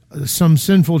some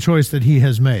sinful choice that he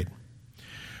has made.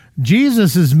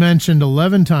 Jesus is mentioned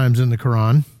 11 times in the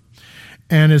Quran.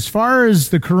 And as far as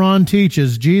the Quran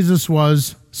teaches, Jesus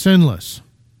was sinless.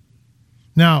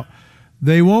 Now,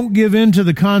 they won't give in to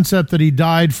the concept that he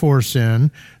died for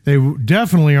sin. They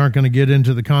definitely aren't going to get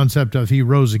into the concept of he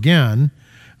rose again.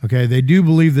 Okay, they do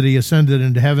believe that he ascended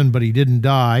into heaven, but he didn't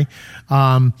die.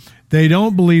 They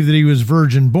don't believe that he was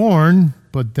virgin born,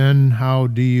 but then how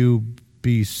do you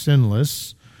be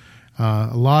sinless?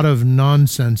 A lot of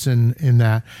nonsense in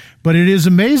that. But it is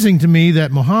amazing to me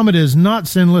that Muhammad is not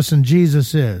sinless and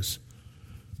Jesus is.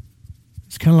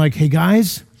 It's kind of like, hey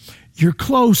guys, you're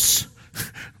close.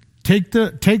 Take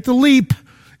the leap.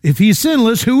 If he's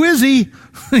sinless, who is he?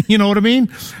 You know what I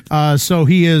mean? So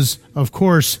he is, of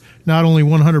course, not only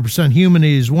 100% human,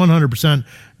 he's 100%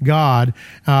 God.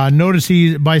 Notice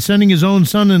he, by sending his own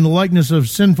son in the likeness of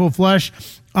sinful flesh,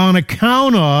 on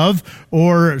account of,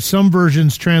 or some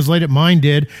versions translate it, mine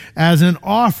did, as an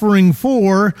offering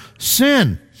for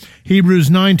sin. Hebrews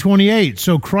 9:28.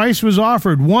 So Christ was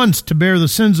offered once to bear the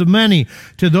sins of many.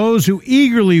 To those who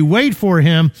eagerly wait for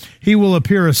him, he will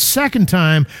appear a second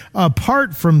time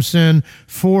apart from sin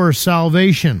for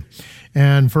salvation.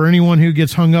 And for anyone who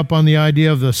gets hung up on the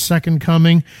idea of the second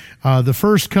coming, the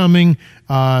first coming,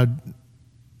 how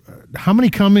many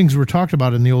comings were talked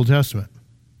about in the Old Testament?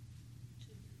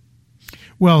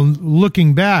 Well,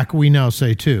 looking back, we now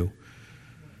say 2.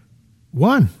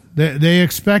 1. They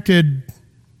expected...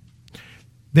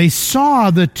 They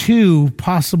saw the 2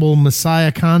 possible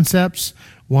Messiah concepts,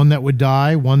 one that would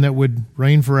die, one that would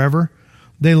reign forever.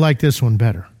 They liked this one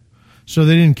better. So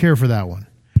they didn't care for that one.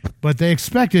 But they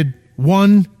expected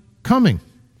one coming.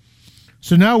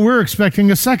 So now we're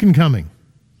expecting a second coming.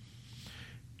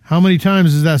 How many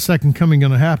times is that second coming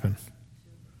going to happen?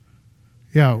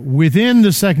 Yeah, within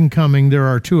the second coming, there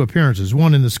are 2 appearances.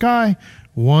 One in the sky,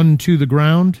 one to the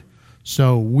ground.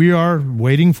 So we are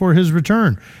waiting for his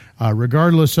return.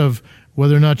 Regardless of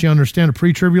whether or not you understand a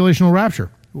pre-tribulational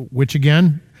rapture, which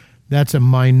again, that's a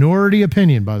minority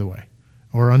opinion, by the way,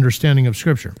 or understanding of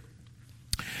Scripture.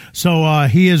 So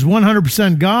he is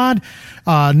 100% God.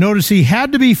 Notice he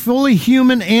had to be fully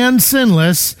human and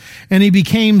sinless, and he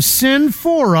became sin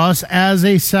for us as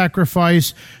a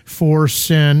sacrifice for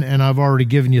sin. And I've already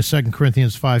given you 2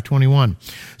 Corinthians 5:21.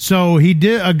 So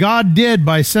God did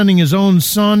by sending his own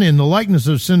son in the likeness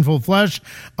of sinful flesh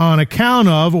on account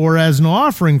of, or as an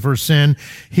offering for sin,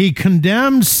 he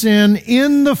condemned sin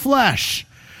in the flesh.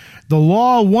 The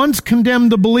law once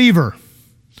condemned the believer,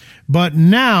 But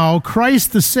now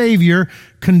Christ the Savior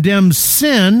condemns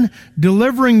sin,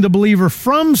 delivering the believer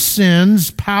from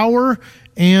sin's power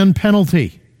and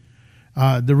penalty.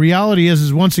 The reality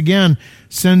is once again,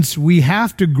 since we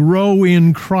have to grow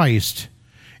in Christ,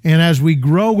 and as we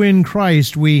grow in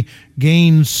Christ, we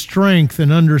gain strength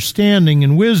and understanding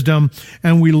and wisdom,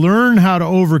 and we learn how to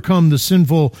overcome the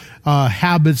sinful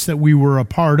habits that we were a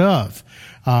part of.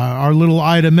 Our little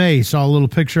Ida Mae saw a little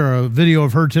picture, a video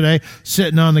of her today,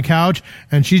 sitting on the couch,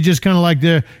 and she's just kind of like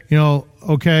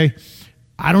okay,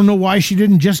 I don't know why she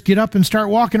didn't just get up and start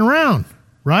walking around,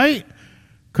 right?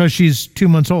 Because she's 2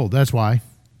 months old, that's why.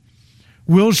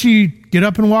 Will she get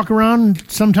up and walk around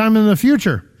sometime in the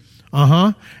future?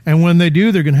 And when they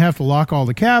do, they're going to have to lock all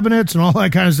the cabinets and all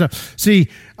that kind of stuff. See,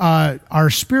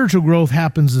 our spiritual growth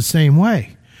happens the same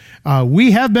way. We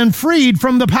have been freed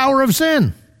from the power of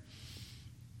sin.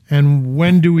 And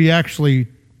when do we actually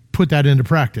put that into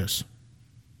practice?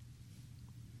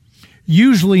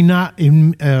 Usually not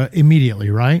immediately,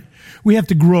 right? We have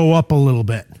to grow up a little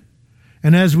bit.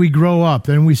 And as we grow up,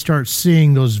 then we start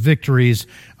seeing those victories,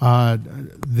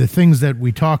 the things that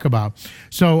we talk about.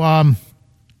 So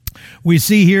we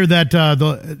see here that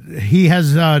he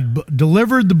has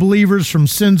delivered the believers from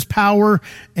sin's power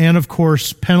and, of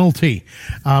course, penalty.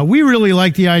 We really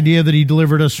like the idea that he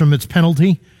delivered us from its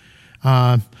penalty.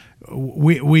 In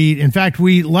fact,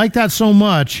 we like that so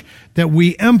much that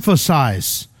we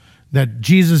emphasize that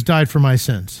Jesus died for my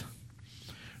sins.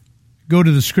 Go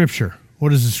to the Scripture. What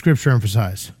does the Scripture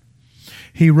emphasize?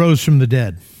 He rose from the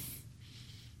dead.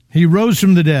 He rose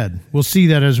from the dead. We'll see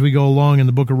that as we go along in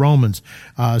the book of Romans.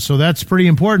 So that's pretty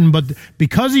important. But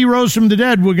because he rose from the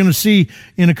dead, we're going to see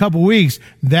in a couple weeks,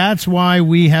 that's why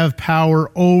we have power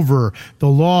over. The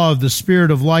law of the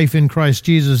Spirit of life in Christ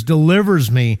Jesus delivers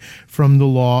me from the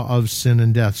law of sin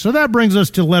and death. So that brings us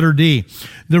to letter D.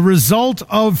 The result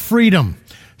of freedom,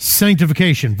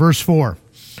 sanctification, verse 4.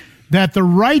 That the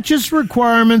righteous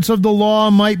requirements of the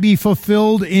law might be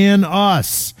fulfilled in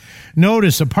us.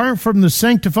 Notice, apart from the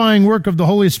sanctifying work of the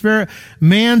Holy Spirit,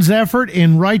 man's effort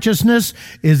in righteousness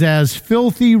is as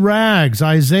filthy rags.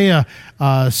 Isaiah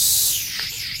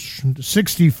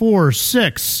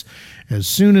 64:6. As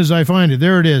soon as I find it,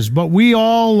 there it is. But we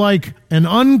all like an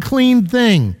unclean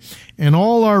thing, and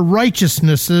all our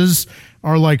righteousnesses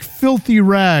are like filthy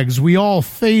rags. We all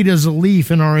fade as a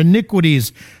leaf, and our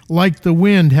iniquities, like the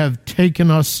wind, have taken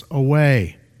us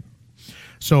away.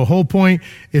 So whole point,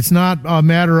 it's not a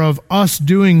matter of us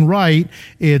doing right.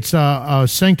 It's a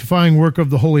sanctifying work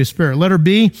of the Holy Spirit. Letter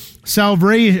B,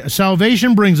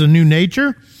 salvation brings a new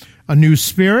nature, a new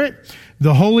spirit,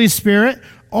 the Holy Spirit,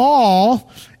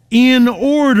 all in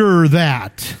order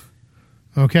that,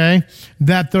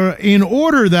 in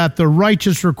order that the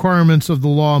righteous requirements of the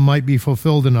law might be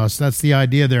fulfilled in us. That's the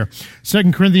idea there.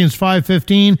 2 Corinthians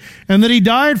 5:15, and that he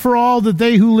died for all, that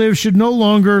they who live should no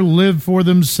longer live for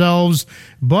themselves,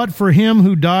 but for him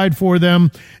who died for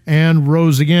them and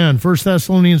rose again. 1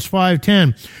 Thessalonians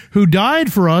 5:10, who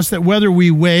died for us, that whether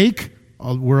we wake,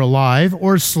 we're alive,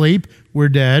 or sleep, we're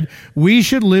dead, we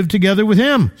should live together with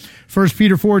him. 1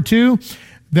 Peter 4:2,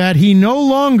 that he no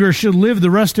longer should live the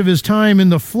rest of his time in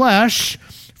the flesh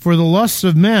for the lusts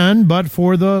of men, but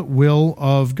for the will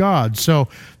of God. So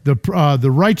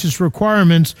the righteous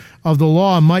requirements of the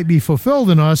law might be fulfilled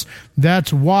in us.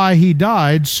 That's why he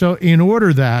died, so in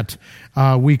order that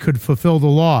we could fulfill the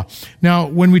law. Now,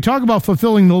 when we talk about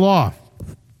fulfilling the law,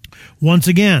 once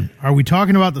again, are we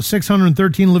talking about the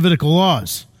 613 Levitical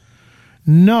laws?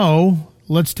 No.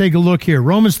 Let's take a look here.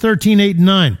 Romans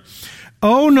 13:8-9.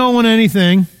 Owe no one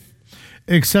anything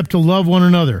except to love one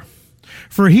another.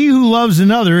 For he who loves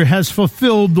another has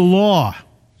fulfilled the law.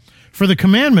 For the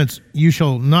commandments, you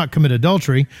shall not commit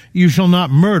adultery, you shall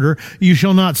not murder, you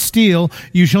shall not steal,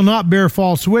 you shall not bear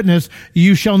false witness,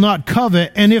 you shall not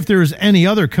covet, and if there is any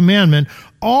other commandment,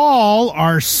 all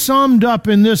are summed up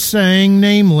in this saying,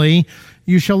 namely,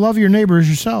 you shall love your neighbor as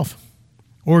yourself.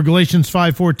 Or Galatians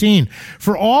 5:14.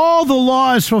 For all the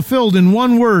law is fulfilled in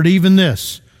one word, even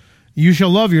this, you shall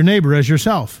love your neighbor as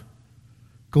yourself.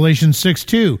 Galatians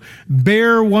 6:2.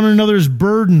 Bear one another's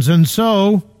burdens and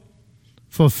so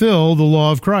fulfill the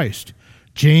law of Christ.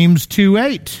 James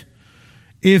 2:8.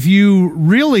 If you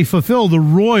really fulfill the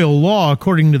royal law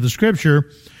according to the Scripture,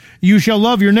 you shall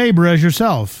love your neighbor as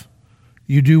yourself.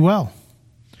 You do well.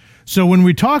 So when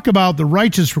we talk about the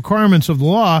righteous requirements of the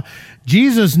law,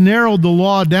 Jesus narrowed the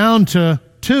law down to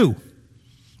two.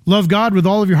 Love God with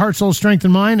all of your heart, soul, strength,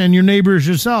 and mind, and your neighbor as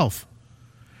yourself.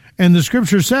 And the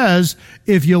Scripture says,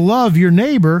 if you love your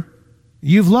neighbor,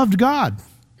 you've loved God.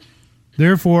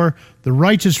 Therefore, the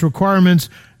righteous requirements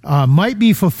might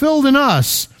be fulfilled in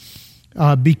us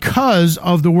because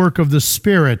of the work of the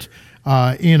Spirit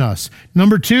in us.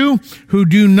 Number 2, who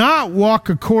do not walk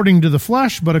according to the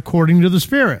flesh, but according to the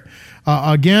Spirit.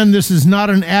 Again, this is not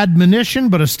an admonition,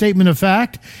 but a statement of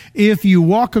fact. If you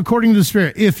walk according to the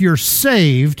Spirit, if you're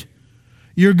saved,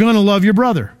 you're going to love your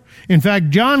brother. In fact,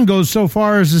 John goes so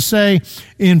far as to say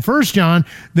in 1 John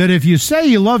that if you say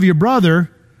you love your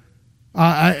brother,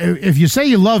 if you say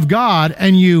you love God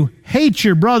and you hate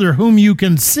your brother whom you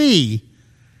can see,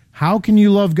 how can you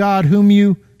love God whom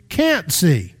you can't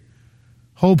see?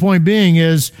 Whole point being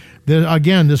is that,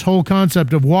 again, this whole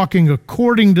concept of walking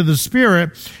according to the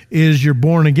Spirit is you're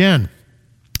born again.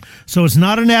 So it's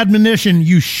not an admonition,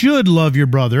 you should love your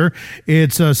brother.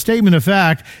 It's a statement of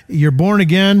fact. You're born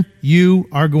again, you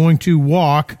are going to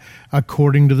walk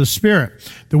according to the Spirit.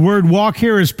 The word walk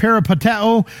here is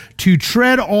peripateo, to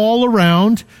tread all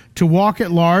around, to walk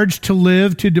at large, to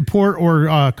live, to deport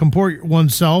or comport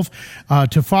oneself,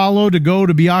 to follow, to go,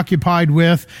 to be occupied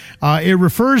with. It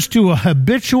refers to a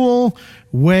habitual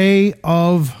way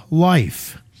of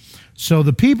life. So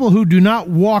the people who do not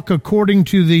walk according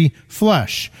to the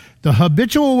flesh, the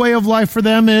habitual way of life for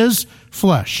them is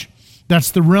flesh.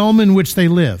 That's the realm in which they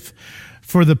live.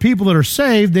 For the people that are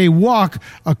saved, they walk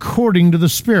according to the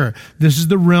Spirit. This is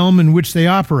the realm in which they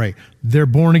operate. They're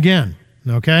born again.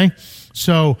 Okay?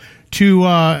 So to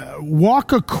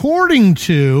walk according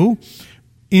to,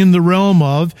 in the realm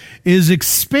of, is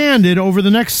expanded over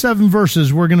the next 7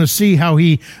 verses. We're going to see how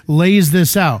he lays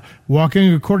this out.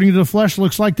 Walking according to the flesh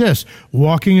looks like this.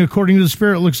 Walking according to the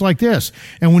Spirit looks like this.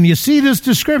 And when you see this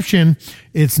description,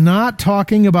 it's not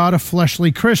talking about a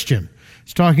fleshly Christian.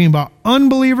 It's talking about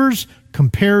unbelievers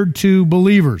compared to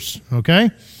believers.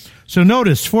 Okay? So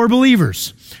notice, for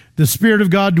believers, the Spirit of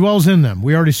God dwells in them.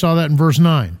 We already saw that in verse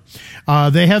 9.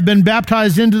 They have been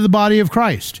baptized into the body of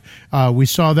Christ. We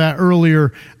saw that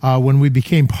earlier when we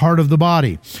became part of the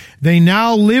body. They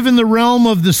now live in the realm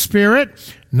of the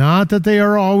Spirit, not that they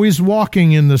are always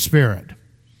walking in the Spirit.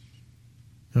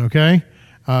 Okay?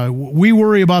 We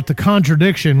worry about the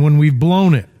contradiction when we've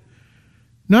blown it.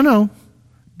 No.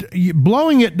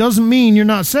 Blowing it doesn't mean you're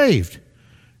not saved.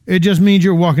 It just means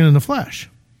you're walking in the flesh.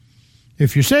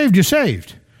 If you're saved, you're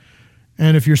saved.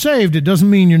 And if you're saved, it doesn't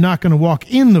mean you're not going to walk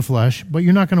in the flesh, but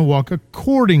you're not going to walk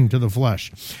according to the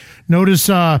flesh. Notice,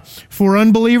 for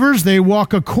unbelievers, they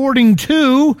walk according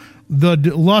to the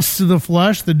lusts of the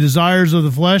flesh, the desires of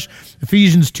the flesh.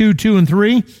 Ephesians 2 and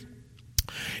 3,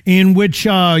 in which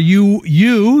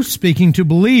you, speaking to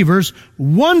believers,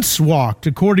 once walked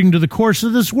according to the course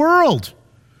of this world.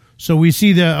 So we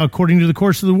see that according to the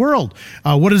course of the world.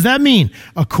 What does that mean?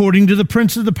 According to the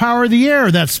prince of the power of the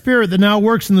air, that spirit that now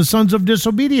works in the sons of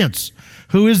disobedience.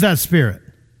 Who is that spirit?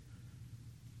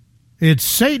 It's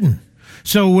Satan.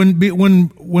 So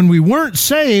when we weren't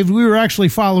saved, we were actually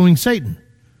following Satan.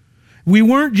 We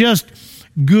weren't just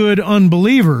good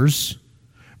unbelievers.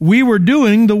 We were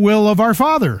doing the will of our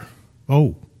Father.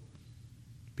 Oh,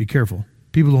 be careful.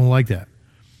 People don't like that.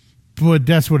 But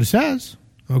that's what it says.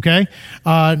 Okay?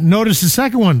 Notice the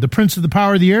second one, the prince of the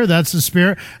power of the air. That's the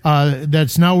spirit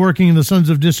that's now working in the sons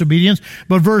of disobedience.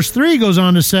 But verse 3 goes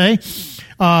on to say,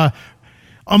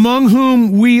 among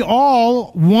whom we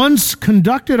all once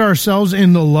conducted ourselves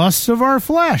in the lusts of our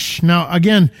flesh. Now,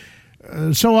 again,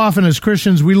 so often as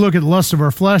Christians, we look at the lusts of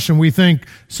our flesh and we think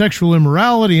sexual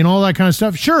immorality and all that kind of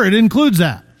stuff. Sure, it includes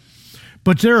that.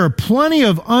 But there are plenty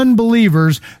of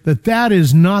unbelievers that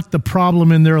is not the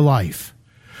problem in their life.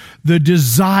 The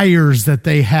desires that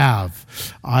they have.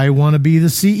 I want to be the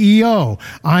CEO.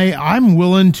 I'm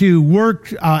willing to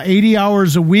work 80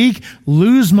 hours a week,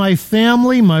 lose my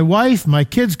family, my wife, my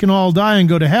kids can all die and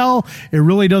go to hell. It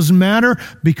really doesn't matter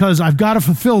because I've got to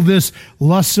fulfill this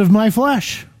lust of my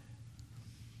flesh.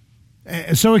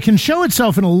 So it can show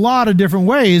itself in a lot of different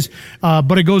ways,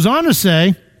 but it goes on to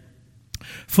say,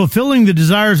 fulfilling the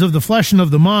desires of the flesh and of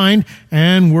the mind,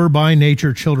 and we're by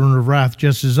nature children of wrath,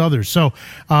 just as others. So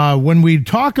when we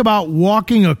talk about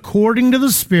walking according to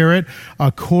the Spirit,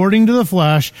 according to the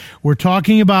flesh, we're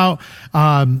talking about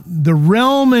the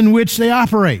realm in which they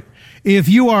operate. If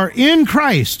you are in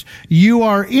Christ, you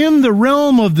are in the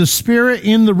realm of the Spirit,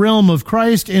 in the realm of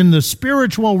Christ, in the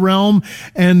spiritual realm,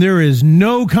 and there is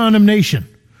no condemnation.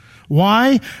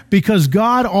 Why? Because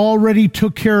God already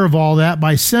took care of all that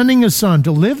by sending His Son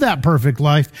to live that perfect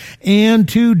life and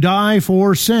to die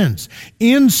for sins.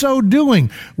 In so doing,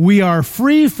 we are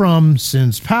free from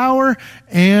sin's power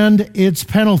and its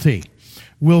penalty.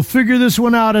 We'll figure this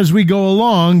one out as we go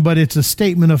along, but it's a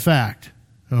statement of fact.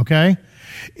 Okay?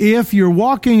 If you're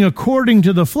walking according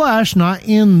to the flesh, not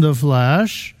in the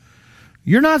flesh,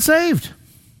 you're not saved.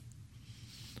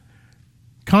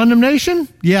 Condemnation?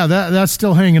 Yeah, that's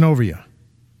still hanging over you.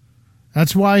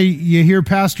 That's why you hear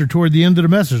Pastor toward the end of the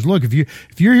message. Look,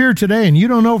 if you're here today and you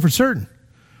don't know for certain,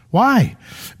 why?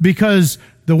 Because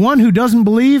the one who doesn't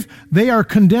believe, they are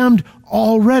condemned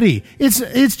already.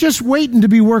 It's just waiting to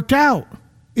be worked out.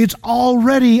 It's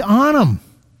already on them.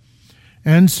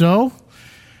 And so,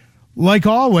 like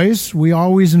always, we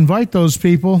always invite those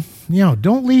people,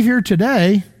 don't leave here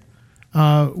today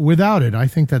without it. I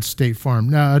think that's State Farm.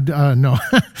 No.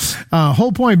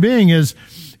 Whole point being is,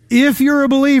 if you're a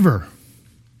believer,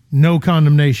 no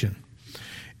condemnation.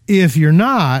 If you're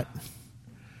not,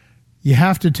 you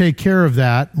have to take care of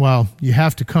that. Well, you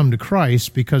have to come to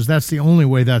Christ because that's the only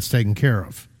way that's taken care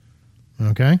of.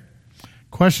 Okay?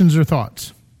 Questions or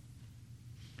thoughts?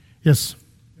 Yes?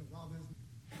 While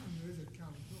there is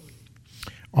accountability.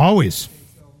 Always.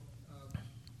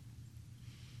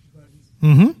 But he's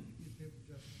Mm-hmm. able to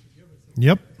forgive us.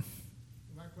 Yep.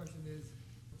 My question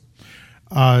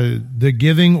is, The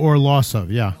giving or loss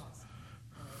of, yeah.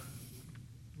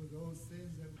 were those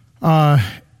sins that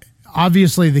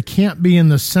Obviously, they can't be in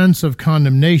the sense of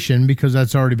condemnation because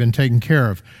that's already been taken care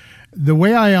of. The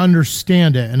way I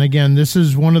understand it, and again, this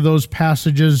is one of those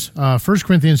passages, 1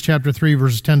 Corinthians chapter 3,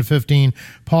 verses 10 to 15,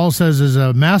 Paul says, as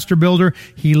a master builder,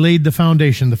 he laid the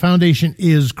foundation. The foundation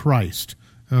is Christ,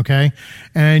 okay?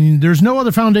 And there's no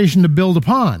other foundation to build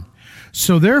upon.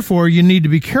 So therefore, you need to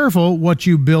be careful what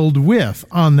you build with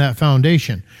on that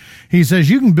foundation. He says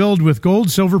you can build with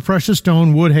gold, silver, precious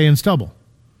stone, wood, hay, and stubble.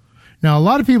 Now, a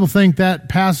lot of people think that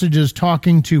passage is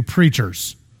talking to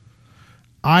preachers.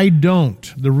 I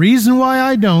don't. The reason why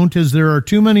I don't is there are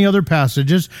too many other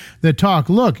passages that talk,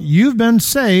 look, you've been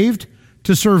saved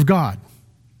to serve God.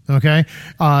 Okay?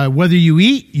 Whether you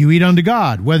eat unto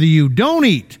God. Whether you don't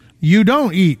eat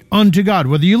unto God.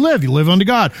 Whether you live unto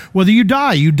God. Whether you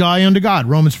die unto God.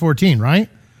 Romans 14, right?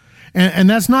 And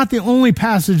that's not the only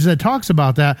passage that talks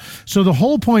about that. So the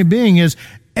whole point being is,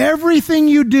 everything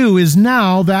you do is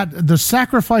now that the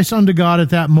sacrifice unto God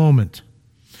at that moment.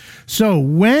 So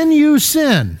when you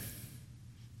sin,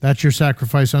 that's your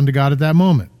sacrifice unto God at that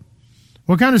moment.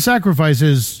 What kind of sacrifice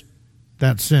is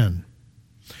that sin?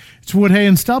 It's wood, hay,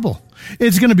 and stubble.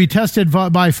 It's going to be tested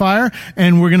by fire,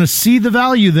 and we're going to see the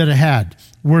value that it had.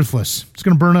 Worthless. It's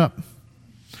going to burn up.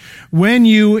 When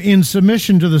you, in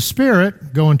submission to the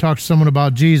Spirit, go and talk to someone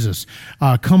about Jesus,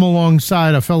 come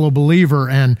alongside a fellow believer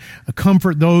and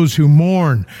comfort those who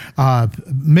mourn,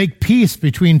 make peace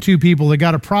between two people that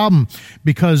got a problem,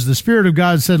 because the Spirit of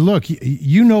God said, look,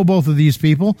 you know both of these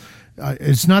people.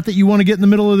 It's not that you want to get in the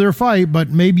middle of their fight, but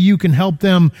maybe you can help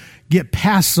them get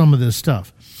past some of this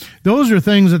stuff. Those are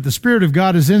things that the Spirit of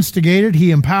God has instigated,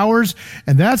 He empowers,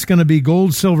 and that's going to be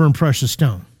gold, silver, and precious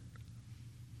stone.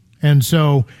 And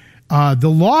so the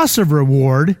loss of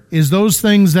reward is those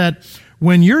things that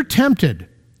when you're tempted,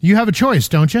 you have a choice,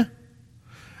 don't you?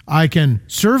 I can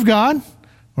serve God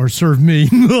or serve me.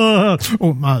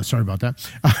 Sorry about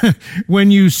that.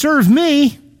 When you serve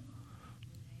me,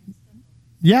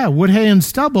 wood, hay, and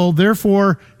stubble,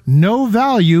 therefore no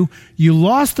value. You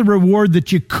lost the reward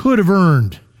that you could have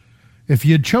earned. If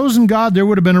you had chosen God, there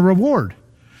would have been a reward.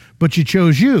 But you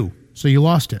chose you, so you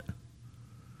lost it.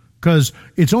 Because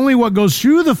it's only what goes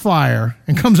through the fire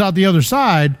and comes out the other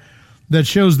side that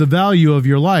shows the value of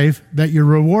your life that you're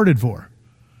rewarded for.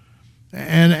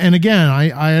 And again,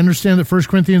 I understand that 1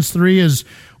 Corinthians 3 is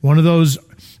one of those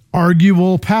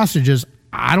arguable passages.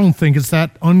 I don't think it's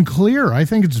that unclear. I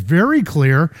think it's very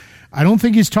clear. I don't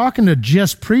think he's talking to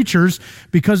just preachers,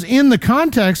 because in the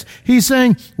context, he's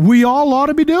saying we all ought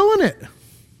to be doing it.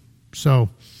 So,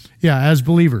 as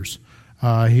believers.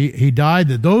 He died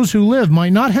that those who live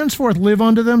might not henceforth live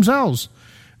unto themselves,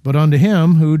 but unto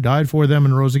Him who died for them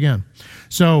and rose again.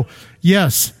 So,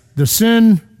 yes, the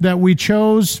sin that we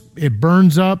chose, it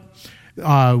burns up.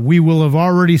 We will have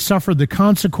already suffered the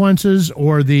consequences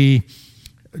or the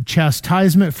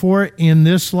chastisement for it in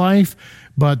this life,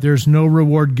 but there's no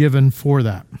reward given for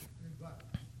that.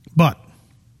 But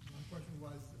my question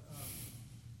was,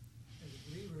 as a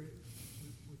believer,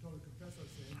 we're told to confess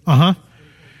our sins.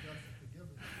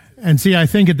 And see, I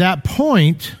think at that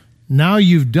point, now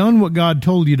you've done what God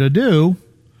told you to do.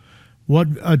 What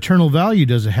eternal value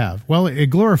does it have? Well,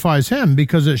 it glorifies Him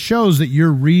because it shows that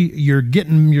you're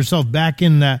getting yourself back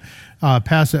in that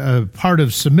part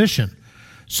of submission.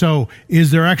 So,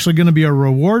 is there actually going to be a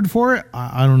reward for it?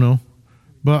 I don't know,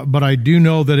 but I do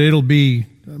know that it'll be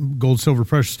gold, silver,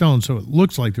 precious stone. So it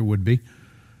looks like there would be.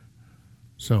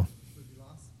 So.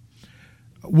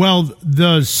 Well,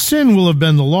 the sin will have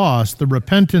been the loss. The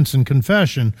repentance and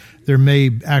confession, there may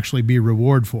actually be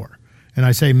reward for. And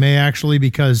I say may actually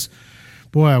because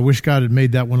Boy, I wish God had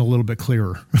made that one a little bit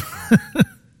clearer.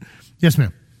 Yes,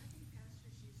 ma'am.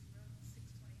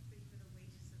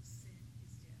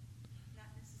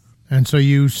 And so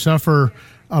you suffer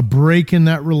a break in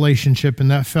that relationship, in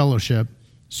that fellowship.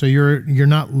 So you're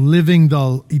not living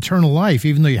the eternal life,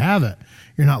 even though you have it.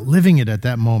 You're not living it at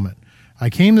that moment. I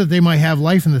came that they might have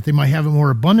life and that they might have it more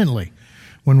abundantly.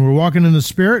 When we're walking in the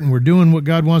Spirit and we're doing what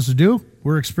God wants to do,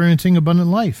 we're experiencing abundant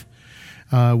life.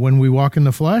 When we walk in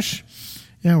the flesh,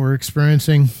 we're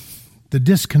experiencing the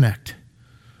disconnect.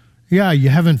 Yeah, you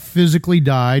haven't physically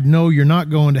died. No, you're not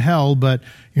going to hell, but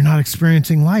you're not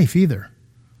experiencing life either.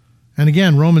 And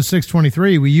again, Romans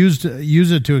 6:23, we use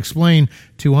it to explain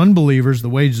to unbelievers the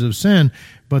wages of sin,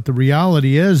 but the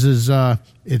reality is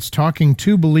it's talking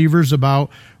to believers about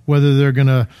whether they're going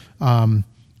to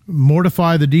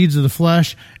mortify the deeds of the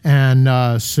flesh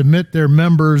and submit their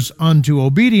members unto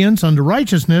obedience, unto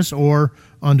righteousness, or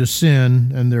unto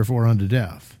sin, and therefore unto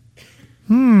death.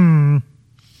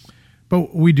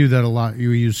 But we do that a lot.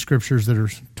 You use scriptures that are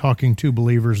talking to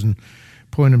believers and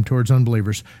point them towards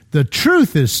unbelievers. The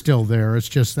truth is still there. It's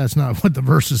just that's not what the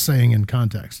verse is saying in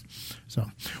context.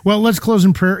 So, well, let's close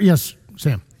in prayer. Yes,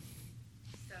 Sam.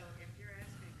 So if you're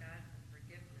asking God for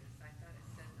forgiveness, I thought it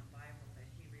said in the Bible that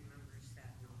he remembers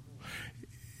that no more.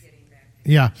 Getting back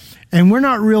to Yeah, and we're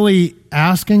not really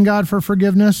asking God for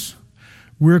forgiveness.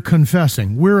 We're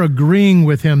confessing. We're agreeing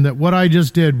with him that what I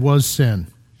just did was sin.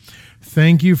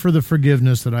 Thank you for the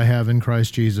forgiveness that I have in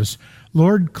Christ Jesus.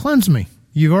 Lord, cleanse me.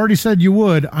 You've already said you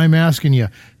would. I'm asking you,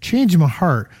 change my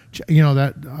heart. You know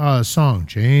that song,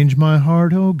 Change My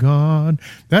Heart, Oh God.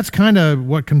 That's kind of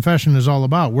what confession is all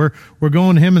about. We're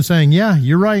going to him and saying, yeah,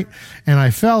 you're right. And I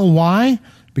fell. Why?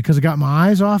 Because I got my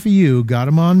eyes off of you, got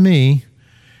them on me,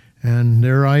 and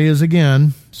there I is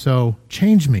again. So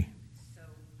change me. So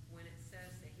when it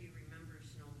says that he remembers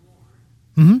no more,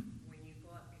 Mm-hmm. when you go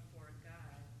up before God,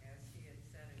 as he had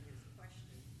said in his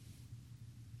question,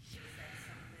 is that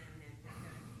something that you're going to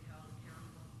be held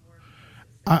accountable for?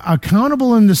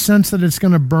 Accountable in the sense that it's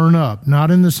going to burn up,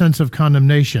 not in the sense of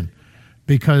condemnation,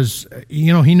 because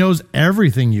he knows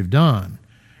everything you've done.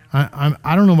 I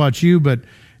don't know about you, but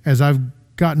as I've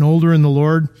gotten older in the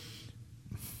Lord,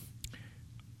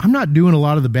 I'm not doing a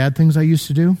lot of the bad things I used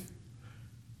to do,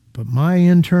 but my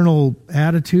internal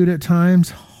attitude at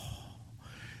times,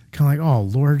 kind of like, oh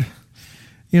Lord,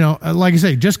 like I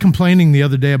say, just complaining the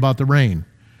other day about the rain.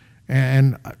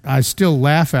 And I still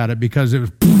laugh at it because it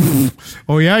was,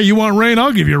 oh yeah, you want rain?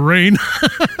 I'll give you rain.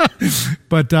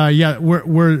 But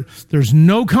there's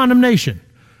no condemnation.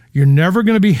 You're never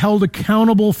going to be held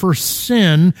accountable for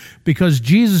sin because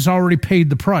Jesus already paid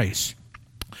the price.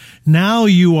 Now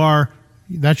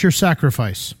that's your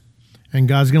sacrifice. And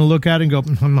God's going to look at it and go,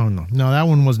 no, that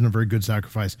one wasn't a very good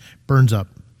sacrifice. Burns up.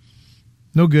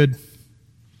 No good.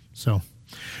 So,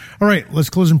 all right, let's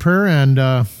close in prayer.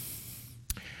 And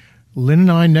Lynn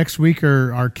and I next week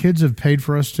our kids have paid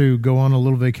for us to go on a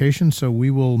little vacation, so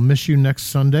we will miss you next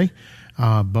Sunday,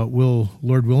 but we'll,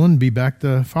 Lord willing, be back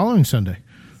the following Sunday.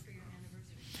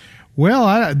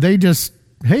 Well, they just,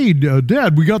 hey,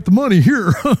 Dad, we got the money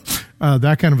here,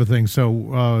 that kind of a thing.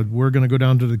 So we're going to go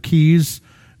down to the Keys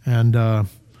and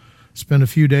spend a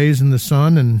few days in the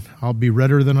sun, and I'll be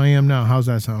redder than I am now. How's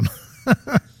that sound?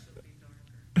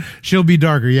 She'll be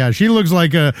darker, yeah. She looks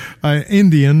like a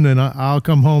Indian, and I'll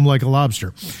come home like a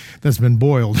lobster that's been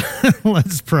boiled.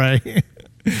 Let's pray.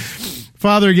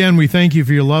 Father, again, we thank you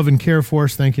for your love and care for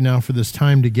us. Thank you now for this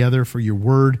time together, for your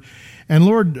word. And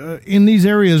Lord, in these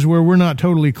areas where we're not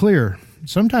totally clear,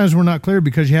 sometimes we're not clear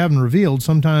because you haven't revealed.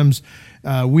 Sometimes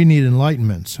we need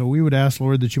enlightenment. So we would ask,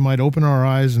 Lord, that you might open our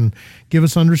eyes and give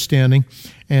us understanding,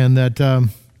 and that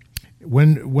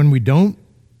when we don't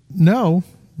know,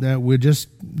 that we just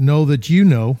know that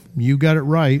you got it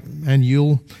right, and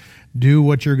you'll do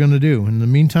what you're going to do. In the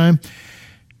meantime,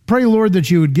 pray, Lord, that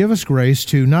you would give us grace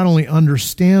to not only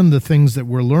understand the things that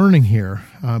we're learning here,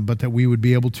 but that we would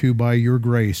be able to, by your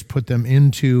grace, put them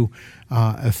into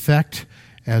effect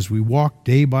as we walk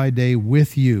day by day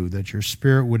with you, that your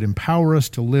Spirit would empower us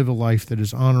to live a life that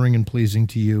is honoring and pleasing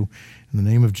to you. In the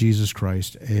name of Jesus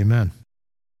Christ, amen.